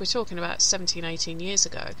 we're talking about 17, 18 years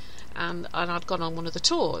ago, and I'd gone on one of the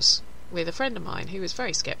tours with a friend of mine who was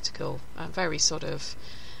very sceptical and very sort of,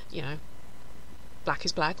 black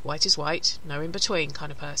is black, white is white, no in between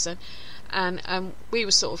kind of person. And we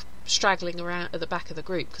were sort of straggling around at the back of the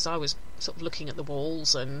group because I was sort of looking at the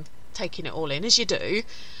walls and taking it all in, as you do.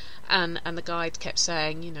 And the guide kept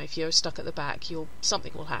saying, if you're stuck at the back,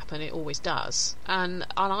 something will happen. It always does. And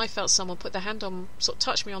I felt someone put their hand on, sort of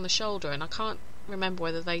touched me on the shoulder, and I can't remember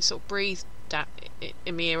whether they sort of breathed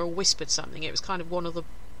in my ear or whispered something. It was kind of one of the,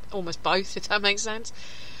 almost both, if that makes sense.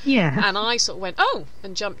 Yeah. And I sort of went, oh,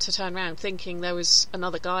 and jumped to turn around, thinking there was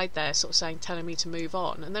another guide there sort of telling me to move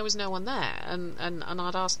on, and there was no one there. And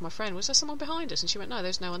I'd asked my friend, was there someone behind us? And she went, no,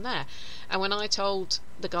 there's no one there. And when I told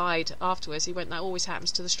the guide afterwards, he went, that always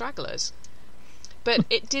happens to the stragglers. But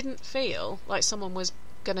it didn't feel like someone was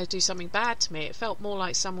going to do something bad to me. It felt more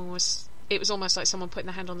like it was almost like someone putting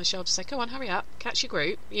their hand on the shoulder to say, go on, hurry up, catch your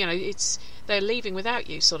group. They're leaving without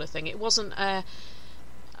you sort of thing. It wasn't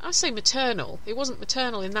I say maternal. It wasn't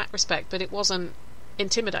maternal in that respect, but it wasn't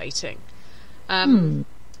intimidating. And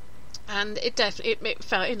it definitely it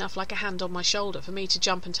felt enough like a hand on my shoulder for me to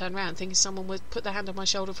jump and turn around, thinking someone would put their hand on my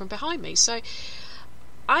shoulder from behind me. So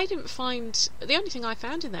I didn't find, the only thing I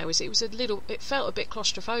found in there was it felt a bit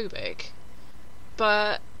claustrophobic,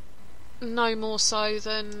 but no more so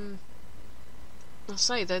than, I'll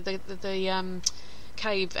say, the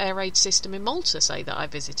cave air raid system in Malta, say, that I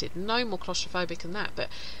visited. No more claustrophobic than that, but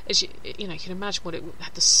as you can imagine what it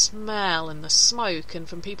had, the smell and the smoke, and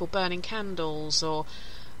from people burning candles, or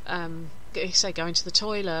say going to the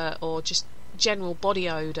toilet, or just general body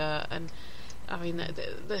odour, and I mean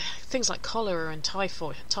the things like cholera and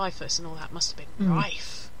typhus and all that must have been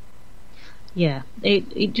rife. Yeah,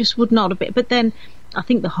 it just would not have been. But then I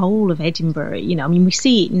think the whole of Edinburgh, I mean, we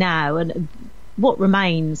see it now, and what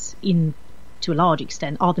remains to a large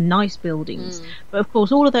extent are the nice buildings, but of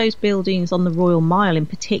course all of those buildings on the Royal Mile in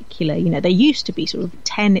particular, they used to be sort of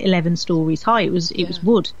 10-11 stories high. It was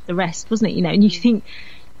wood, the rest, wasn't it? And you think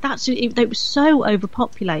they were so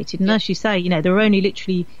overpopulated, and as you say, there were only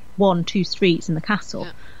literally 1-2 streets in the castle,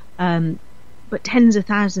 but tens of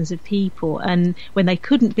thousands of people, and when they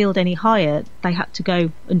couldn't build any higher, they had to go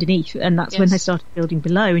underneath, and that's when they started building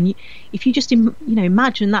below. And if you just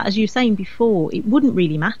imagine that, as you were saying before, it wouldn't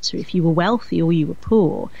really matter if you were wealthy or you were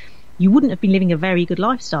poor. You wouldn't have been living a very good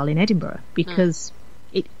lifestyle in Edinburgh, because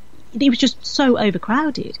it was just so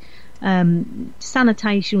overcrowded.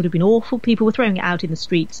 Sanitation would have been awful. People were throwing it out in the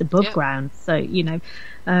streets above ground. So,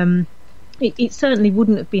 it certainly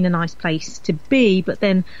wouldn't have been a nice place to be. But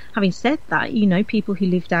then, having said that, people who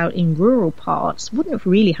lived out in rural parts wouldn't have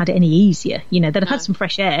really had it any easier. They'd have had some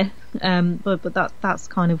fresh air, but that's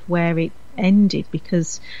kind of where it ended,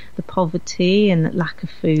 because the poverty and lack of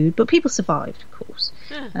food. But people survived, of course.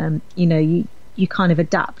 You kind of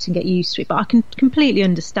adapt and get used to it. But I can completely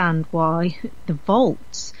understand why the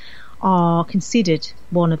vaults are considered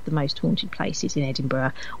one of the most haunted places in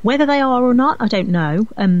Edinburgh. Whether they are or not, I don't know.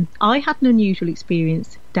 I had an unusual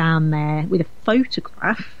experience down there with a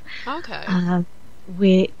photograph. Okay.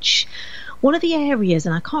 Which one of the areas,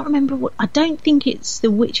 and I can't remember what, I don't think it's the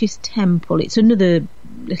Witch's Temple, it's another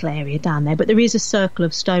little area down there, but there is a circle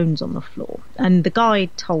of stones on the floor, and the guide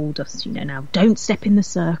told us, now don't step in the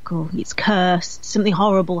circle, it's cursed, something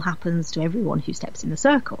horrible happens to everyone who steps in the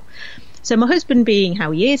circle. So my husband, being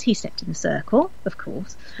how he is, he stepped in the circle, of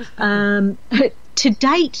course. To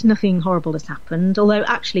date, nothing horrible has happened, although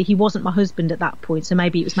actually he wasn't my husband at that point, so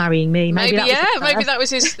maybe it was marrying me. Maybe that was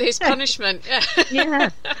his punishment. Yeah.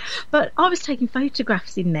 But I was taking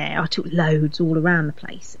photographs in there. I took loads all around the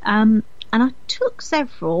place. And I took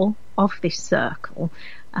several of this circle,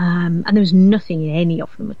 and there was nothing in any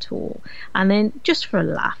of them at all. And then, just for a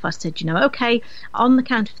laugh, I said, okay, on the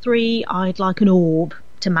count of 3, I'd like an orb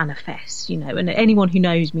to manifest, and anyone who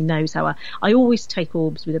knows me knows how I always take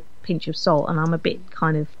orbs with a pinch of salt, and I'm a bit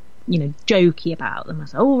kind of, jokey about them. I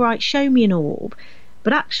say, all right, show me an orb.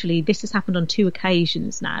 But actually, this has happened on 2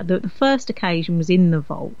 occasions now. The first occasion was in the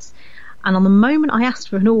vaults, and on the moment I asked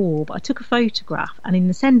for an orb, I took a photograph, and in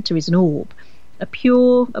the centre is an orb,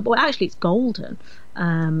 actually it's golden.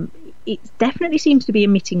 It definitely seems to be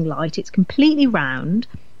emitting light. It's completely round.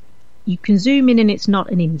 You can zoom in and it's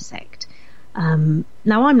not an insect.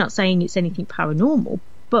 Now, I'm not saying it's anything paranormal,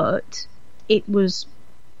 but it was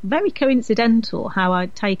very coincidental how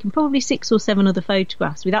I'd taken probably 6 or 7 other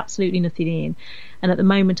photographs with absolutely nothing in, and at the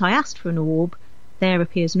moment I asked for an orb, there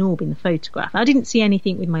appears an orb in the photograph. I didn't see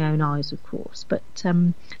anything with my own eyes, of course, but so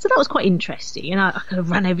that was quite interesting, and I kind of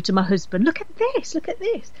ran over to my husband, look at this.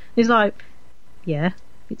 He's like, yeah,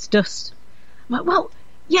 it's dust. I'm like, well,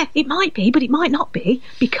 yeah, it might be, but it might not be,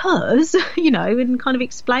 because, and kind of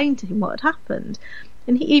explained to him what had happened.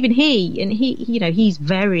 And he's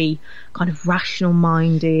very kind of rational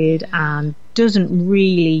minded and doesn't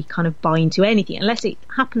really kind of buy into anything unless it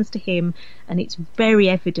happens to him and it's very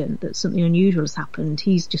evident that something unusual has happened.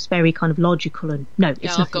 He's just very kind of logical and no,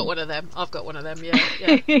 it's nothing. I've got one of them.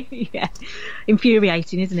 Yeah. Yeah.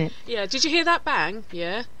 Infuriating, isn't it? Yeah. Did you hear that bang?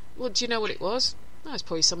 Yeah. Well, do you know what it was? No, it's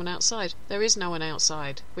probably someone outside. There is no one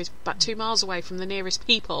outside. We're about 2 miles away from the nearest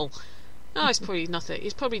people. No, it's probably nothing.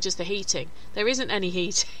 It's probably just the heating. There isn't any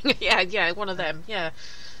heating. yeah, one of them. Yeah.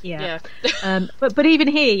 But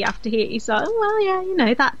even after he's like, oh, well,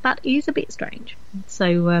 yeah, that is a bit strange.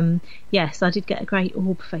 So yes, I did get a great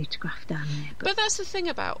orb photograph down there. But that's the thing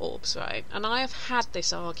about orbs, right? And I have had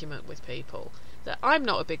this argument with people that I'm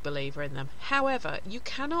not a big believer in them. However, you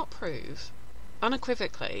cannot prove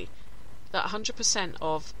unequivocally that 100%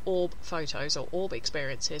 of orb photos or orb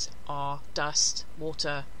experiences are dust,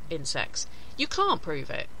 water, insects. You can't prove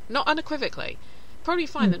it, not unequivocally. Probably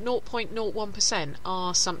find that 0.01%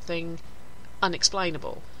 are something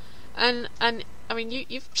unexplainable. And I mean,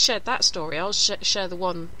 you've shared that story. I'll share the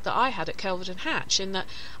one that I had at Kelvedon Hatch, in that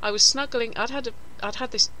I was snuggling. I'd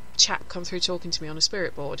had this chap come through talking to me on a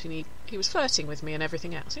spirit board, and he was flirting with me and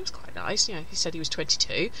everything else. It was quite nice, he said he was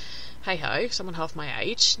 22. Hey ho, someone half my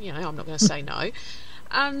age, I'm not going to say no.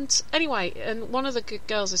 And anyway, and one of the good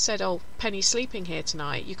girls has said, oh, Penny's sleeping here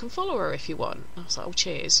tonight, you can follow her if you want. I was like, oh,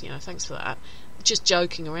 cheers, thanks for that. Just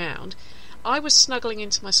joking around. I was snuggling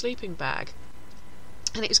into my sleeping bag,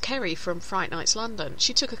 and it was Kerry from Fright Nights London.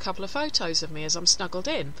 She took a couple of photos of me as I'm snuggled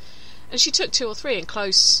in, and she took 2 or 3 in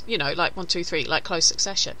close, like 1, 2, 3, like close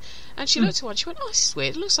succession. And she looked at one, she went, oh, this is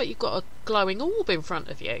weird, it looks like you've got a glowing orb in front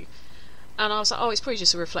of you. And I was like, oh, it's probably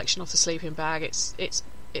just a reflection off the sleeping bag. It's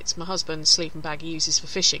my husband's sleeping bag he uses for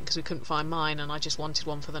fishing, because we couldn't find mine and I just wanted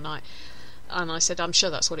one for the night. And I said, I'm sure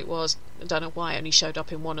that's what it was. I don't know why it only showed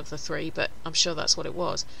up in one of the 3, but I'm sure that's what it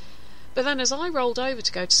was. But then as I rolled over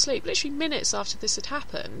to go to sleep, literally minutes after this had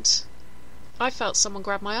happened, I felt someone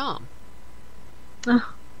grab my arm.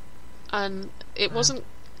 Oh. And it wasn't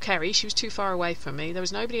Kerry, she was too far away from me, there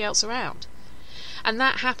was nobody else around. And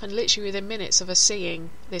that happened literally within minutes of us seeing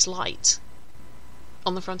this light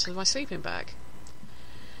on the front of my sleeping bag.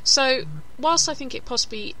 So, whilst I think it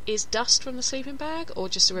possibly is dust from the sleeping bag, or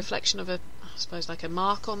just a reflection of like a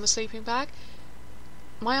mark on the sleeping bag,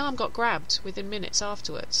 my arm got grabbed within minutes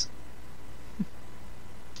afterwards.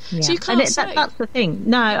 Yeah. So you can't say. That's the thing.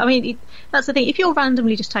 No, I mean, that's the thing. If you're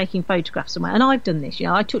randomly just taking photographs somewhere, and I've done this,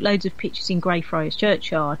 I took loads of pictures in Greyfriars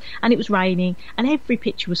Churchyard, and it was raining, and every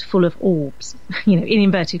picture was full of orbs, in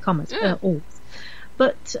inverted commas, orbs.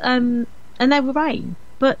 But, and they were rain.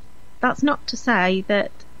 But that's not to say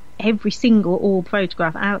that every single orb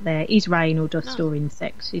photograph out there is rain or dust or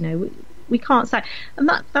insects. We can't say. And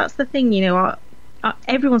that's the thing,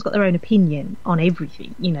 everyone's got their own opinion on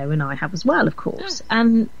everything, and I have as well, of course.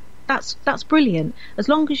 And that's brilliant. As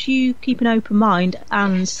long as you keep an open mind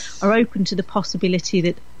and are open to the possibility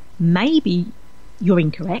that maybe you're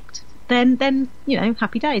incorrect, then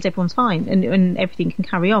happy days, everyone's fine, and everything can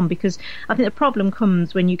carry on. Because I think the problem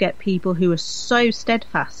comes when you get people who are so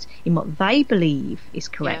steadfast in what they believe is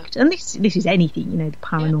correct, and this is anything, the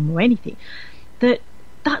paranormal or anything,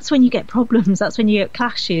 that's when you get problems. That's when you get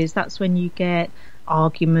clashes. That's when you get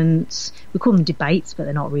arguments. We call them debates, but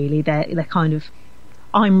they're not really. They're kind of,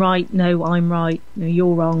 I'm right, no, I'm right, no,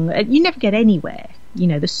 you're wrong. You never get anywhere.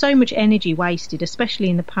 There's so much energy wasted,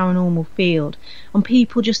 especially in the paranormal field, on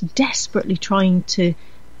people just desperately trying to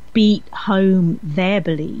beat home their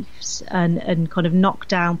beliefs and kind of knock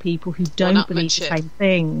down people who don't believe the same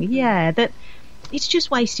thing. Yeah, that it's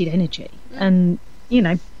just wasted energy. And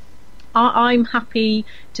I'm happy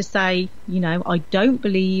to say, I don't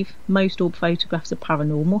believe most orb photographs are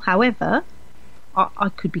paranormal. However, I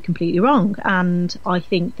could be completely wrong, and I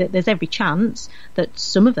think that there's every chance that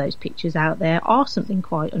some of those pictures out there are something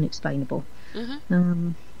quite unexplainable.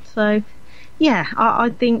 So, yeah, I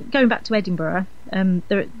think going back to Edinburgh,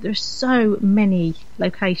 there's so many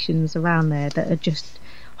locations around there that are just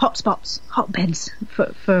hotspots, hotbeds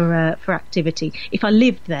for activity. If I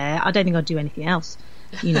lived there, I don't think I'd do anything else.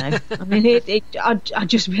 I mean, I'd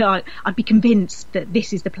just be like, I'd be convinced that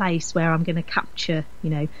this is the place where I'm going to capture,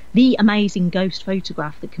 the amazing ghost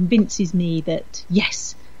photograph that convinces me that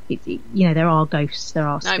yes, there are ghosts, there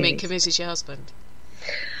are spirits. No, I mean, convinces your husband.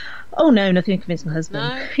 Oh no, nothing to convince my husband.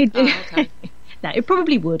 No, okay. No, it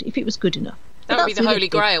probably would if it was good enough. That would be the holy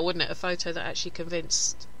grail, wouldn't it? A photo that actually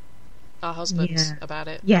convinced our husbands about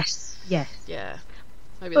it. Yes. Yeah.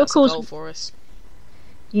 Maybe that's a goal for us.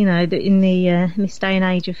 In this day and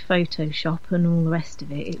age of Photoshop and all the rest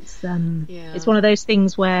of it, it's one of those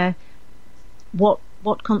things where what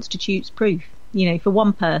constitutes proof? For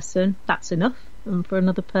one person that's enough, and for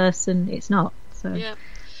another person it's not. So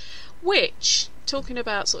which, talking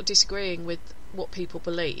about sort of disagreeing with what people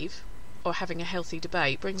believe or having a healthy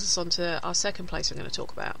debate, brings us on to our second place we're going to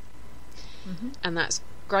talk about, and that's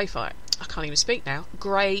Greyfriars. I can't even speak now.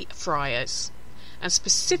 Greyfriars, and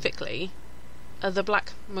specifically the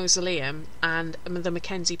Black Mausoleum and the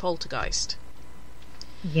Mackenzie Poltergeist.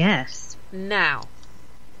 Yes. Now,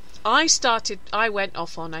 I went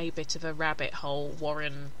off on a bit of a rabbit hole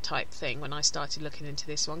Warren type thing when I started looking into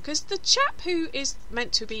this one, because the chap who is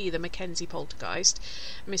meant to be the Mackenzie Poltergeist,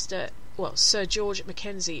 Sir George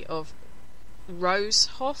Mackenzie of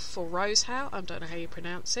Rosehoff or Rosehow, I don't know how you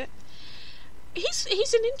pronounce it. He's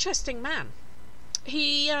an interesting man.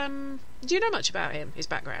 He do you know much about him, his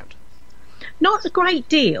background? Not a great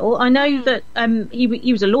deal. I know that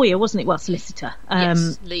he was a lawyer, wasn't he? Well, solicitor.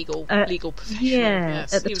 Yes, legal professional. Yeah,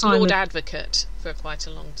 yes. At the he was time Lord Advocate for quite a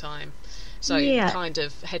long time. So kind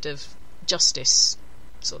of head of justice,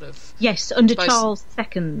 sort of. Yes, under Charles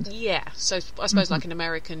II. Yeah, so I suppose like an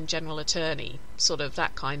American general attorney, sort of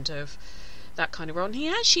that kind of role. And he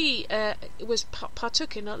actually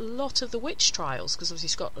partook in a lot of the witch trials, because obviously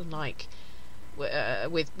Scotland, like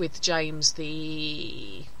with James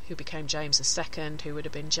who became James II, who would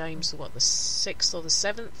have been James the 6th or the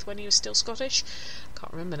 7th when he was still Scottish, I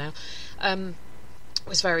can't remember now,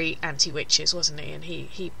 was very anti-witches, wasn't he? And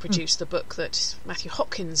he produced the book that Matthew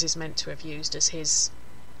Hopkins is meant to have used as his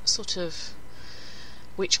sort of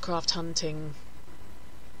witchcraft hunting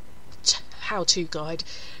how-to guide.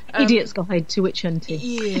 Idiot's Guide to Witch Hunting.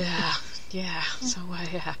 Yeah. So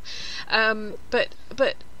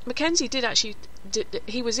but Mackenzie did actually.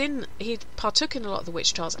 He partook in a lot of the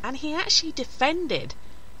witch trials, and he actually defended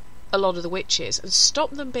a lot of the witches and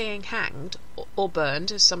stopped them being hanged or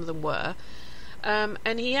burned, as some of them were.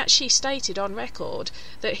 And he actually stated on record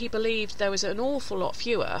that he believed there was an awful lot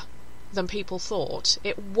fewer than people thought.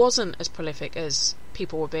 It wasn't as prolific as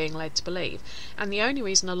people were being led to believe, and the only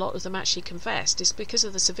reason a lot of them actually confessed is because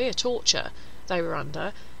of the severe torture they were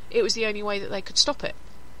under. It was the only way that they could stop it,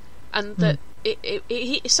 and that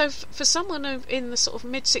so for someone in the sort of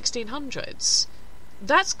mid 1600s,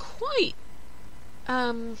 that's quite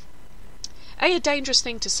a dangerous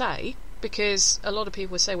thing to say, because a lot of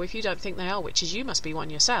people would say, well, if you don't think they are witches, you must be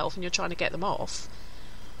one yourself and you're trying to get them off.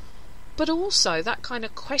 But also that kind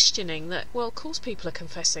of questioning that, well, of course people are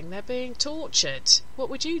confessing, they're being tortured. What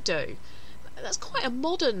would you do? That's quite a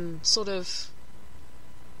modern sort of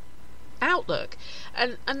outlook.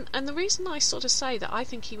 And the reason I sort of say that I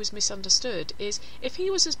think he was misunderstood is if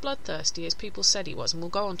he was as bloodthirsty as people said he was, and we'll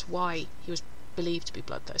go on to why he was believed to be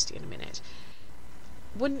bloodthirsty in a minute,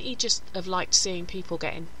 wouldn't he just have liked seeing people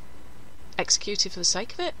getting executed for the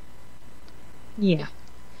sake of it? Yeah.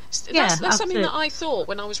 That's something that I thought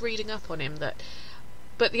when I was reading up on him.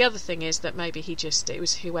 But the other thing is that maybe it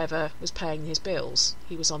was whoever was paying his bills,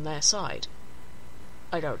 he was on their side.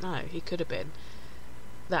 I don't know. He could have been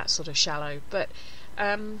that sort of shallow. But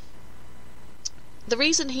the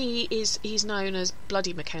reason he's known as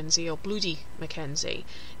Bloody Mackenzie or Bloody Mackenzie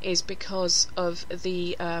is because of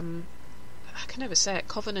the I can never say it,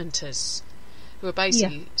 Covenanters, who are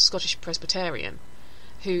basically Scottish Presbyterian,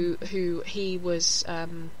 who he was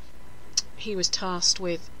tasked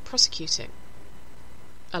with prosecuting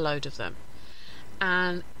a load of them.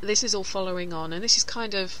 And this is all following on, and this is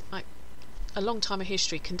kind of like a long time of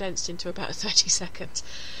history condensed into about 30 seconds.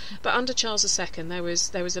 But under Charles II, there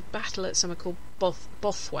was a battle at somewhere called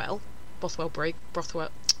Bothwell Bridge.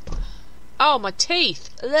 Oh, my teeth!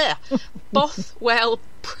 Bothwell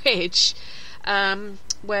Bridge,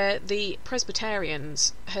 where the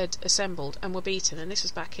Presbyterians had assembled and were beaten, and this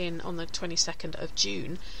was back on the 22nd of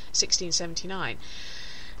June 1679.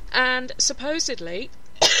 And supposedly,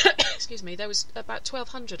 excuse me, there was about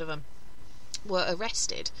 1,200 of them were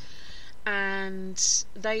arrested, and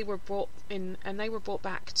they were brought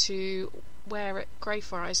back to where at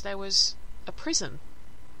Greyfriars there was a prison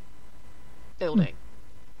building.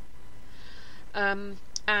 And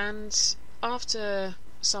after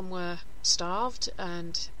some were starved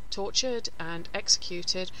and tortured and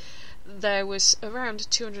executed, there was around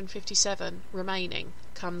 257 remaining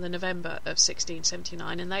come the November of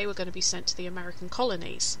 1679, and they were going to be sent to the American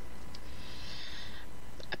colonies.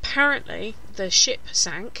 Apparently the ship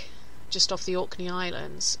sank just off the Orkney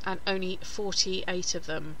Islands, and only 48 of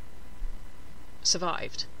them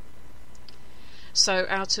survived. So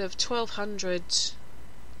out of 1,200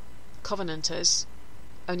 Covenanters,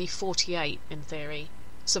 only 48 in theory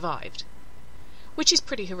survived, which is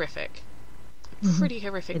pretty horrific. Pretty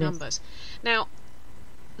horrific numbers. Now,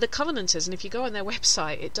 the Covenanters, and if you go on their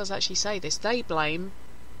website, it does actually say this, they blame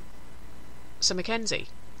Sir Mackenzie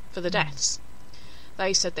for the deaths.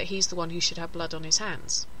 They said that he's the one who should have blood on his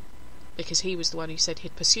hands, because he was the one who said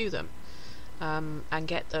he'd pursue them and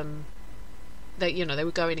get them. They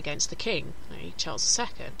were going against the king, Charles II.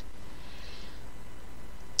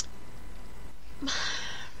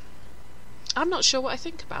 I'm not sure what I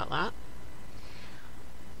think about that.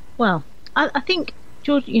 Well, I think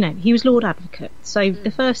George, he was Lord Advocate, so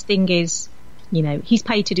the first thing is, he's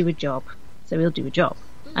paid to do a job, so he'll do a job.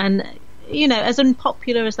 And as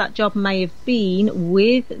unpopular as that job may have been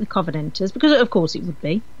with the Covenanters, because of course it would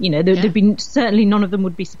be, there'd been certainly none of them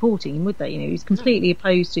would be supporting him, would they? He was completely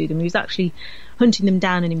opposed to them. He was actually hunting them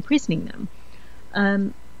down and imprisoning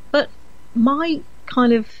them. But my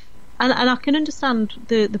kind of, and I can understand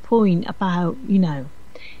the point about,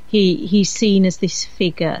 he's seen as this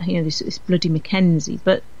figure, this Bloody Mackenzie,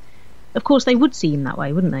 but of course they would see him that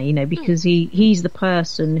way, wouldn't they? Because he's the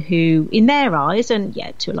person who, in their eyes, and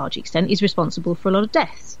to a large extent, is responsible for a lot of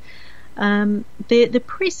deaths. The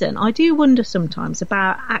prison, I do wonder sometimes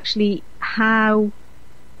about actually how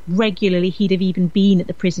regularly he'd have even been at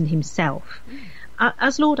the prison himself.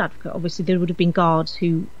 As Lord Advocate, obviously there would have been guards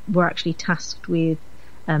who were actually tasked with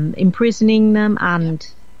imprisoning them and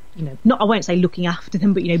not, I won't say looking after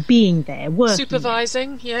them, but being there, working,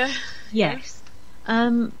 supervising there. Yes.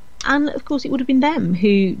 And of course it would have been them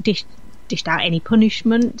who dished out any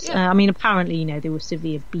punishment. Apparently there were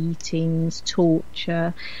severe beatings,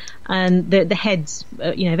 torture, and the heads,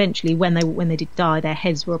 eventually when they did die, their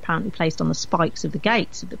heads were apparently placed on the spikes of the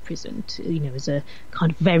gates of the prison as a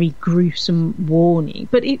kind of very gruesome warning.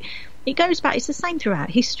 But it goes back, it's the same throughout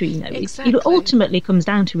history, Exactly. It ultimately comes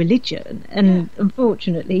down to religion, and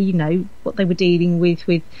unfortunately, what they were dealing with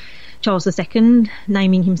Charles II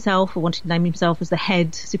naming himself, or wanting to name himself as the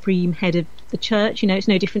supreme head of the church, it's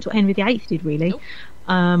no different to what Henry VIII did, really.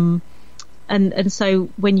 Nope. And so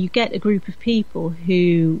when you get a group of people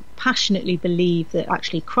who passionately believe that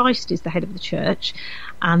actually Christ is the head of the church,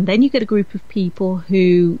 and then you get a group of people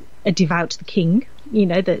who are devout to the king,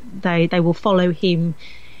 that they will follow him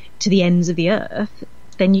to the ends of the earth,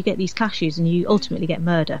 then you get these clashes and you ultimately get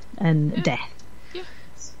murder and death. Yeah.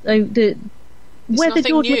 So whether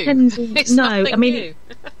George Mackenzie,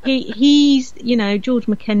 he's George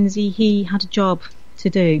Mackenzie, he had a job to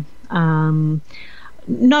do.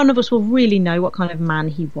 none of us will really know what kind of man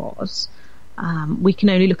he was. We can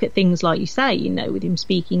only look at things like you say, you know, with him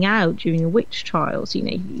speaking out during the witch trials. You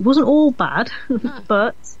know, he wasn't all bad, no.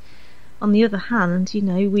 But on the other hand, you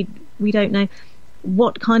know, we don't know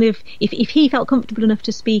what kind of, if he felt comfortable enough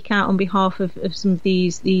to speak out on behalf of some of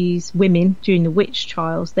these women during the witch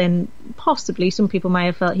trials, then possibly some people may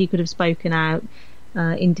have felt he could have spoken out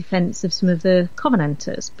in defence of some of the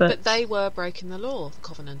Covenanters. But they were breaking the law, the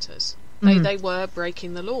Covenanters. They were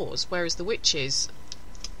breaking the laws, whereas the witches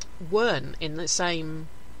weren't in the same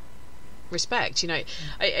respect. You know,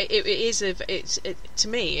 to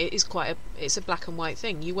me it is quite it's a black and white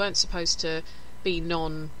thing. You weren't supposed to be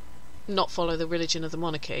not follow the religion of the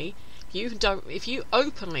monarchy. If you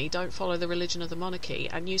openly don't follow the religion of the monarchy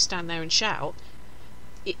and you stand there and shout,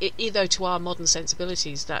 either to our modern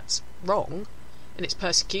sensibilities that's wrong and it's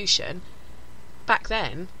persecution. Back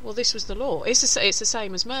then, well, this was the law. It's the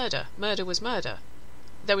same as murder. Murder was murder.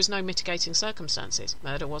 There was no mitigating circumstances.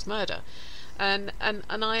 Murder was murder. And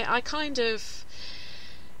I kind of,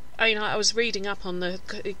 you know, I was reading up on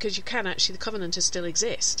because you can actually, the Covenanters still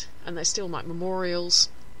exist, and there's still like memorials,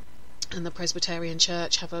 and the Presbyterian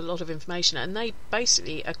Church have a lot of information, and they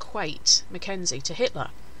basically equate Mackenzie to Hitler,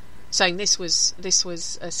 saying this was a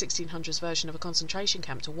 1600s version of a concentration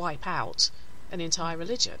camp to wipe out an entire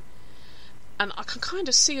religion. And I can kind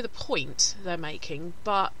of see the point they're making,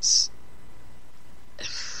 but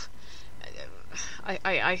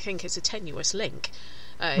I think it's a tenuous link.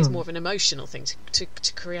 It's more of an emotional thing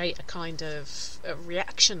to create a kind of a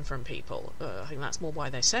reaction from people. I think that's more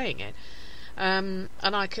why they're saying it. And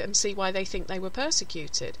I can see why they think they were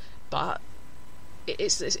persecuted. But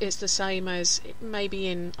it's the same as maybe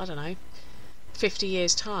in, I don't know, 50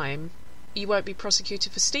 years' time, you won't be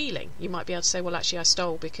prosecuted for stealing. You might be able to say, well, actually I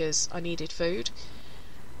stole because I needed food.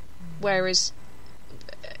 Whereas,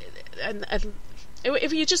 and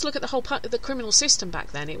if you just look at the criminal system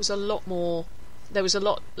back then, it was a lot more, there was a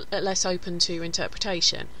lot less open to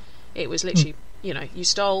interpretation. It was literally, you know, you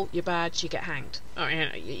stole, you're bad, you get hanged. Or, you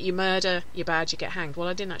know, you murder, you're bad, you get hanged. Well,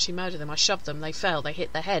 I didn't actually murder them, I shoved them, they fell, they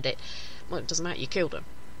hit their head. Well, it doesn't matter, you killed them.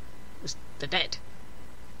 They're dead.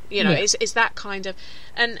 You know, it's that kind of,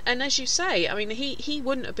 and as you say, I mean, he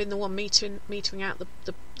wouldn't have been the one metering out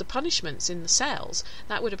the punishments in the cells.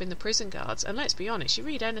 That would have been the prison guards. And let's be honest, you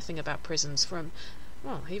read anything about prisons from,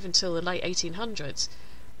 well, even till the late 1800s,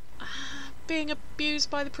 being abused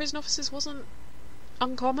by the prison officers wasn't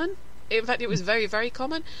uncommon. In fact, it was very, very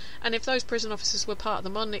common. And if those prison officers were part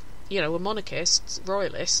of the were monarchists,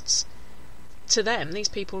 royalists, to them, these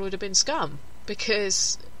people would have been scum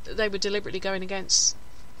because they were deliberately going against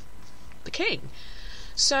the king.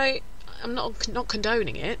 So I'm not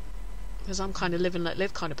condoning it, because I'm kind of live and let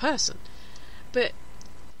live kind of person, but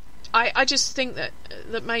I just think that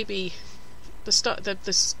maybe the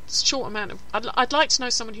short amount of I'd like to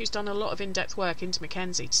know someone who's done a lot of in-depth work into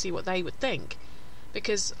Mackenzie to see what they would think,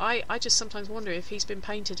 because I just sometimes wonder if he's been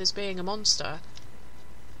painted as being a monster,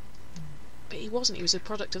 but he wasn't. He was a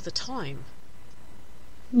product of the time.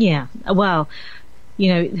 Yeah, well,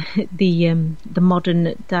 you know, the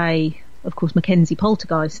modern day, of course, Mackenzie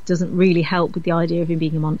poltergeist doesn't really help with the idea of him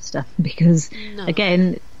being a monster, because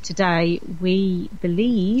again, today we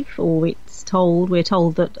believe, or we're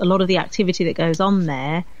told that a lot of the activity that goes on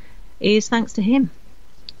there is thanks to him.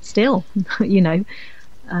 Still, you know,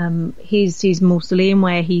 his mausoleum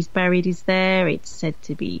where he's buried is there. It's said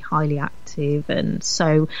to be highly active, and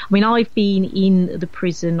so, I mean, I've been in the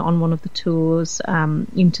prison on one of the tours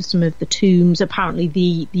into some of the tombs. Apparently,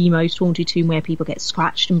 the most haunted tomb where people get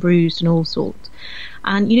scratched and bruised and all sorts.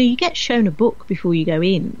 And you know, you get shown a book before you go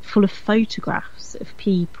in, full of photographs of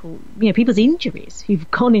people, you know, people's injuries who've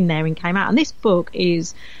gone in there and came out. And this book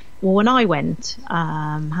is, well, when I went,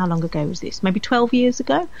 how long ago was this? Maybe 12 years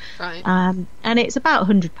ago. Right. And it's about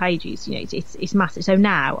 100 pages. You know, it's massive. So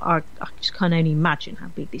now I just can't only imagine how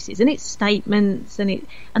big this is. And it's statements, and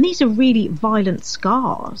these are really violent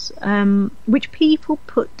scars, which people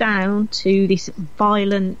put down to this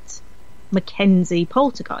violent Mackenzie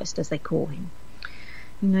poltergeist, as they call him.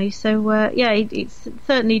 You know, so it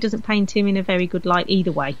certainly doesn't paint him in a very good light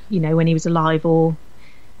either way. You know, when he was alive or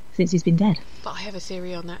since he's been dead. But I have a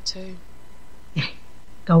theory on that too.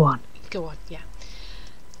 Go on, yeah.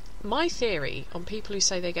 My theory on people who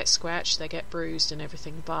say they get scratched, they get bruised and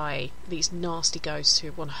everything by these nasty ghosts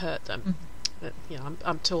who want to hurt them. You know,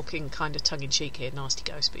 I'm talking kind of tongue-in-cheek here, nasty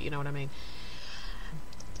ghosts, but you know what I mean.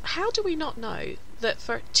 How do we not know that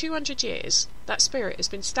for 200 years that spirit has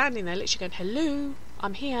been standing there literally going, hello,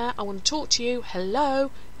 I'm here, I want to talk to you, hello,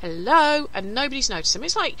 and nobody's noticed him?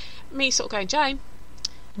 It's like me sort of going,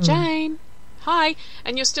 Jane, hi,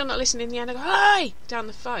 and you're still not listening in the end, I go, hi, down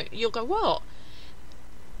the phone. You'll go, what?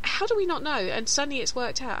 How do we not know? And suddenly it's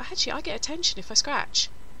worked out. Actually, I get attention if I scratch.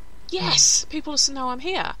 Yes, people also know I'm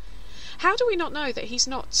here. How do we not know that he's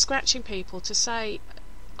not scratching people to say,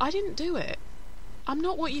 I didn't do it. I'm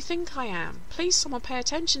not what you think I am. Please, someone pay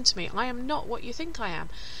attention to me. I am not what you think I am.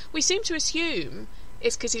 We seem to assume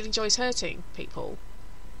it's because he enjoys hurting people.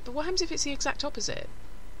 But what happens if it's the exact opposite?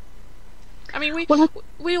 I mean,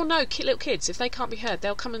 we all know little kids, if they can't be heard,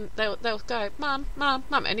 they'll come and they'll go, Mum, Mum,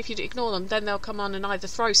 Mum, and if you ignore them, then they'll come on and either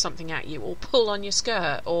throw something at you or pull on your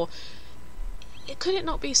skirt, or could it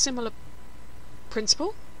not be a similar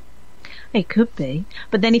principle? It could be,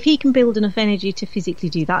 but then if he can build enough energy to physically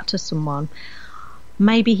do that to someone,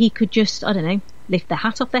 maybe he could just, I don't know, lift the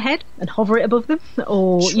hat off their head and hover it above them,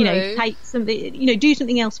 or True. Take something, do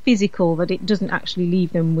something else physical that it doesn't actually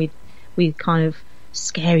leave them with kind of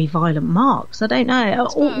scary, violent marks. I don't know,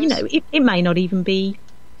 or it may not even be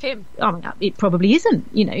him. I mean, it probably isn't.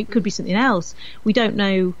 It could be something else. We don't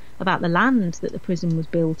know about the land that the prison was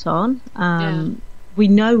built on. We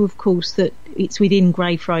know, of course, that it's within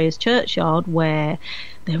Greyfriars Churchyard, where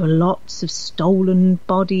there are lots of stolen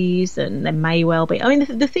bodies, and there may well be. I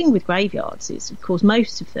mean, the thing with graveyards is, of course,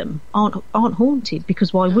 most of them aren't haunted,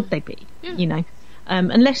 because why would they be? Yeah.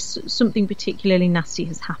 Unless something particularly nasty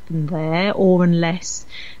has happened there, or unless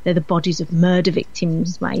they're the bodies of murder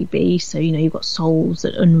victims, maybe. So you've got souls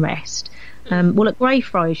at unrest. Well, at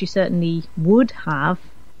Greyfriars, you certainly would have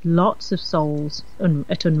lots of souls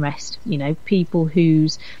at unrest, people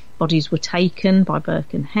whose bodies were taken by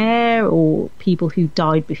Burke and Hare, or people who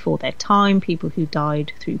died before their time, people who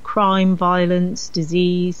died through crime, violence,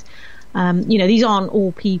 disease. These aren't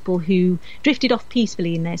all people who drifted off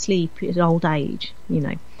peacefully in their sleep at old age,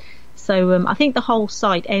 So I think the whole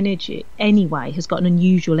site energy anyway has got an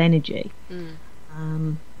unusual energy.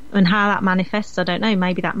 And how that manifests, I don't know.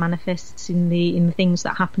 Maybe that manifests in the things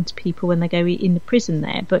that happen to people when they go in the prison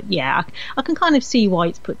there. But yeah, I can kind of see why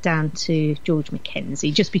it's put down to George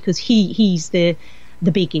Mackenzie, just because he's the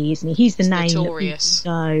biggie, isn't he? He's the name notorious.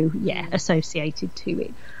 That people know, associated to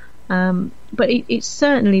it. But it's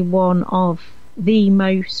certainly one of the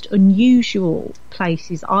most unusual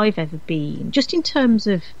places I've ever been, just in terms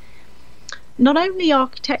of not only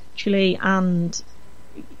architecturally and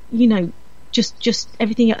just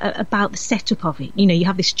everything about the setup of it. You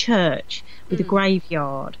have this church with a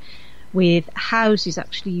graveyard, with houses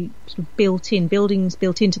actually sort of buildings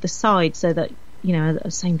built into the side, so that, as I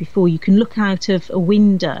was saying before, you can look out of a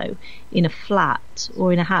window in a flat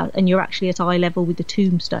or in a house and you're actually at eye level with the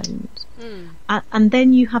tombstones. And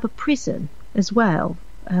then you have a prison as well,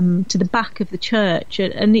 to the back of the church,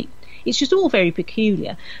 and it's just all very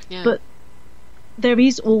peculiar. But there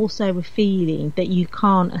is also a feeling that you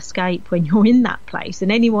can't escape when you're in that place,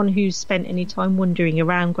 and anyone who's spent any time wandering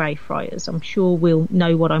around Greyfriars, I'm sure, will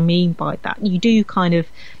know what I mean by that. You do kind of,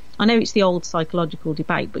 I know it's the old psychological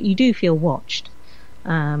debate, but you do feel watched.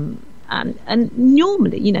 And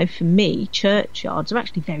normally, for me, churchyards are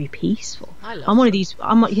actually very peaceful. I'm one of these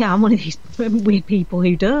weird people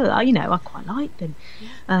who do. I quite like them.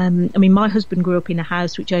 I mean, my husband grew up in a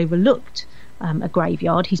house which overlooked a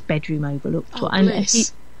graveyard. His bedroom overlooked, and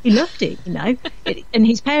he loved it. And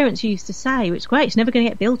his parents used to say, "It's great. It's never going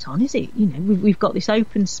to get built on, is it? We've got this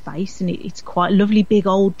open space, and it's quite lovely, big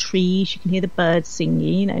old trees. You can hear the birds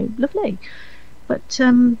singing. Lovely." But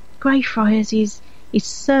Greyfriars is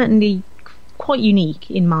certainly quite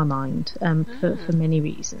unique in my mind, for many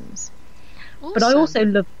reasons. Awesome. But I also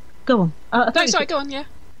love. Go on. Go on. Yeah.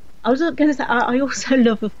 I was going to say, I also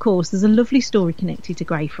love, of course, there's a lovely story connected to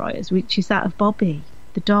Greyfriars, which is that of Bobby,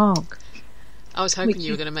 the dog. I was hoping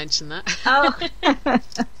you were going to mention that.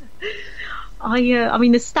 I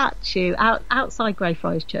mean, the statue outside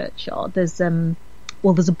Greyfriars Churchyard, there's a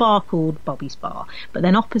bar called Bobby's Bar, but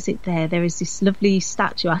then opposite there is this lovely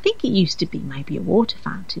statue. I think it used to be maybe a water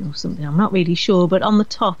fountain or something, I'm not really sure, but on the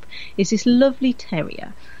top is this lovely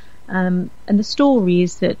terrier. And the story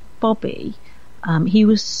is that Bobby, he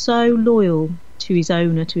was so loyal to his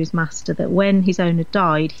owner, to his master, that when his owner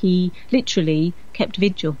died, he literally kept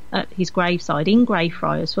vigil at his graveside in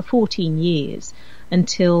Greyfriars for 14 years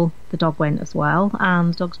until the dog went as well,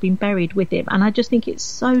 and the dog's been buried with him. And I just think it's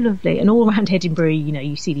so lovely. And all around Edinburgh,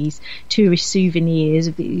 you see these tourist souvenirs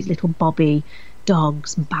of these little Bobby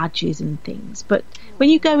dogs and badges and things. But when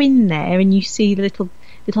you go in there and you see the little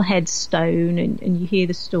headstone and you hear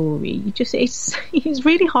the story, it's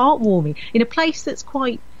really heartwarming in a place that's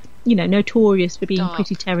quite notorious for being dark,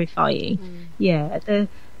 pretty terrifying. Yeah,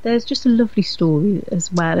 there's just a lovely story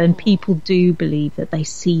as well, and people do believe that they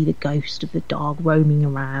see the ghost of the dog roaming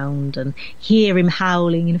around and hear him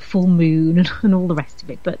howling in a full moon and all the rest of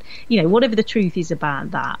it. But, you know, whatever the truth is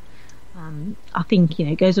about that, I think, you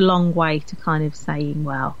know, it goes a long way to kind of saying,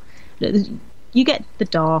 well, you get the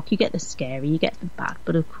dark, you get the scary, you get the bad,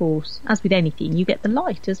 but of course, as with anything, you get the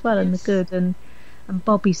light as well, and the good, and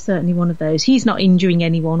Bobby's certainly one of those. He's not injuring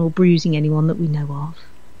anyone or bruising anyone that we know of.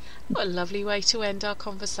 What a lovely way to end our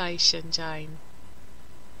conversation, Jayne.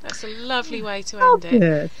 That's a lovely way to end it.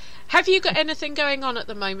 Good. Have you got anything going on at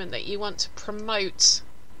the moment that you want to promote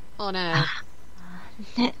on air?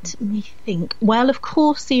 Let me think. Well, of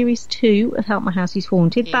course, Series 2 of Help My House is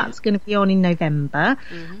Haunted. Yeah. That's going to be on in November.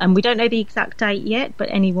 And we don't know the exact date yet, but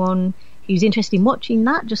anyone who's interested in watching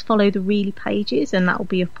that, just follow the Really pages and that will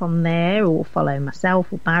be up on there, or follow myself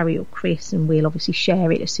or Barry or Chris, and we'll obviously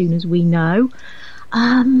share it as soon as we know.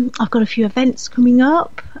 I've got a few events coming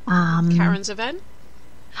up. Karen's event?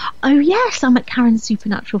 Oh, yes, I'm at Karen's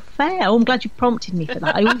Supernatural Fair. Oh, I'm glad you prompted me for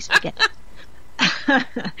that. I always forget.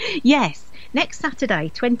 Yes. Next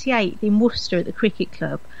Saturday, 28th, in Worcester at the Cricket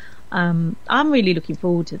Club. I'm really looking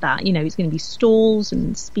forward to that. You know, it's going to be stalls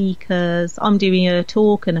and speakers. I'm doing a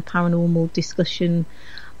talk and a paranormal discussion.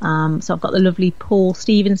 So I've got the lovely Paul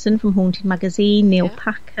Stevenson from Haunted Magazine, Neil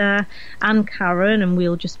Packer and Karen, and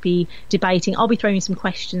we'll just be debating. I'll be throwing some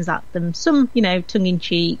questions at them, some, you know,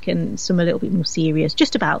 tongue-in-cheek and some a little bit more serious,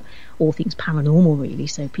 just about all things paranormal, really,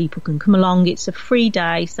 so people can come along. It's a free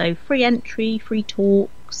day, so free entry, free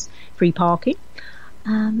talks, free parking.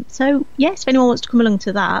 So yes, if anyone wants to come along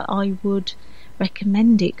to that, I would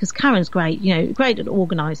recommend it, because Karen's great, you know, great at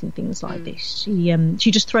organising things like this. She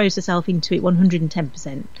just throws herself into it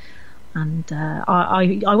 110%. And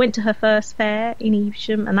I went to her first fair in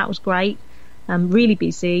Evesham, and that was great. Really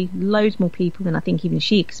busy, loads more people than I think even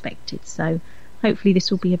she expected. So hopefully this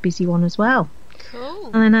will be a busy one as well. Cool.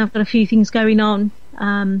 And then I've got a few things going on.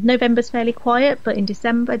 November's fairly quiet, but in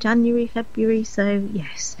December, January, February, so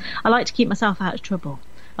yes, I like to keep myself out of trouble.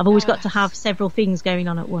 I've always got to have several things going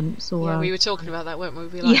on at once. Or, we were talking about that, weren't we?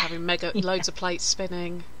 We like having loads of plates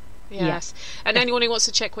spinning. Yes. And anyone who wants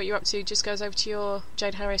to check what you're up to just goes over to your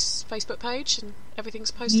Jayne Harris Facebook page and everything's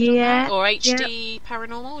posted on there. Or HD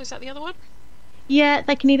Paranormal, is that the other one? Yeah,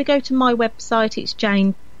 they can either go to my website, it's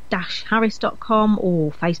jayne-harris.com,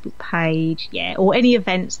 or Facebook page, or any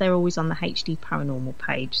events, they're always on the HD Paranormal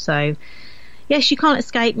page. So yes, you can't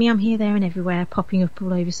escape me. I'm here, there and everywhere, popping up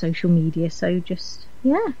all over social media. So just,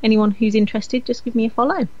 anyone who's interested, just give me a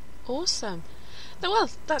follow. Awesome. Well,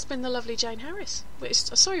 that's been the lovely Jayne Harris.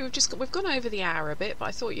 Sorry, we've gone over the hour a bit, but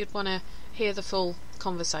I thought you'd want to hear the full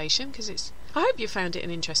conversation, because I hope you found it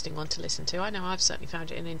an interesting one to listen to. I know I've certainly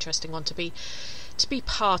found it an interesting one to be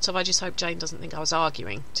part of. I just hope Jayne doesn't think I was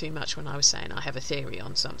arguing too much when I was saying I have a theory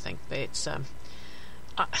on something, but it's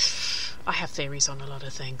I have theories on a lot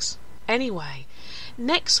of things. Anyway,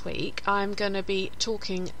 next week I'm going to be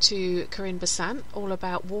talking to Corinne Besant all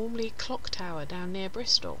about Warmley Clock Tower down near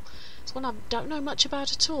Bristol. It's one I don't know much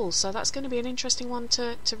about at all, so that's going to be an interesting one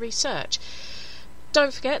to research.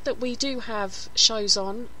 Don't forget that we do have shows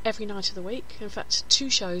on every night of the week. In fact, 2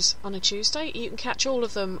 shows on a Tuesday. You can catch all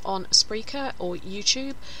of them on Spreaker or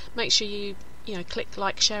YouTube. Make sure you click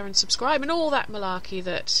like, share and subscribe and all that malarkey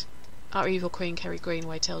that our evil queen Kerry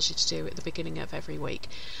Greenway tells you to do at the beginning of every week.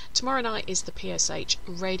 Tomorrow night is the Parasearch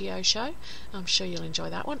Radio show. I'm sure you'll enjoy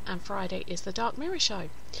that one. And Friday is the Dark Mirror show.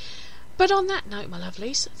 But on that note, my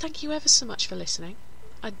lovelies, thank you ever so much for listening.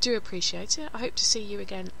 I do appreciate it. I hope to see you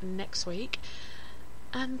again next week.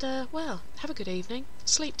 And, have a good evening.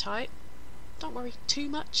 Sleep tight. Don't worry too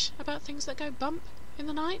much about things that go bump in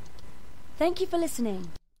the night. Thank you for listening.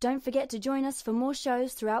 Don't forget to join us for more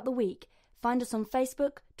shows throughout the week. Find us on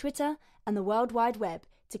Facebook, Twitter, and the World Wide Web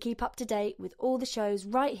to keep up to date with all the shows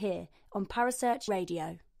right here on Parasearch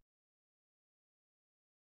Radio.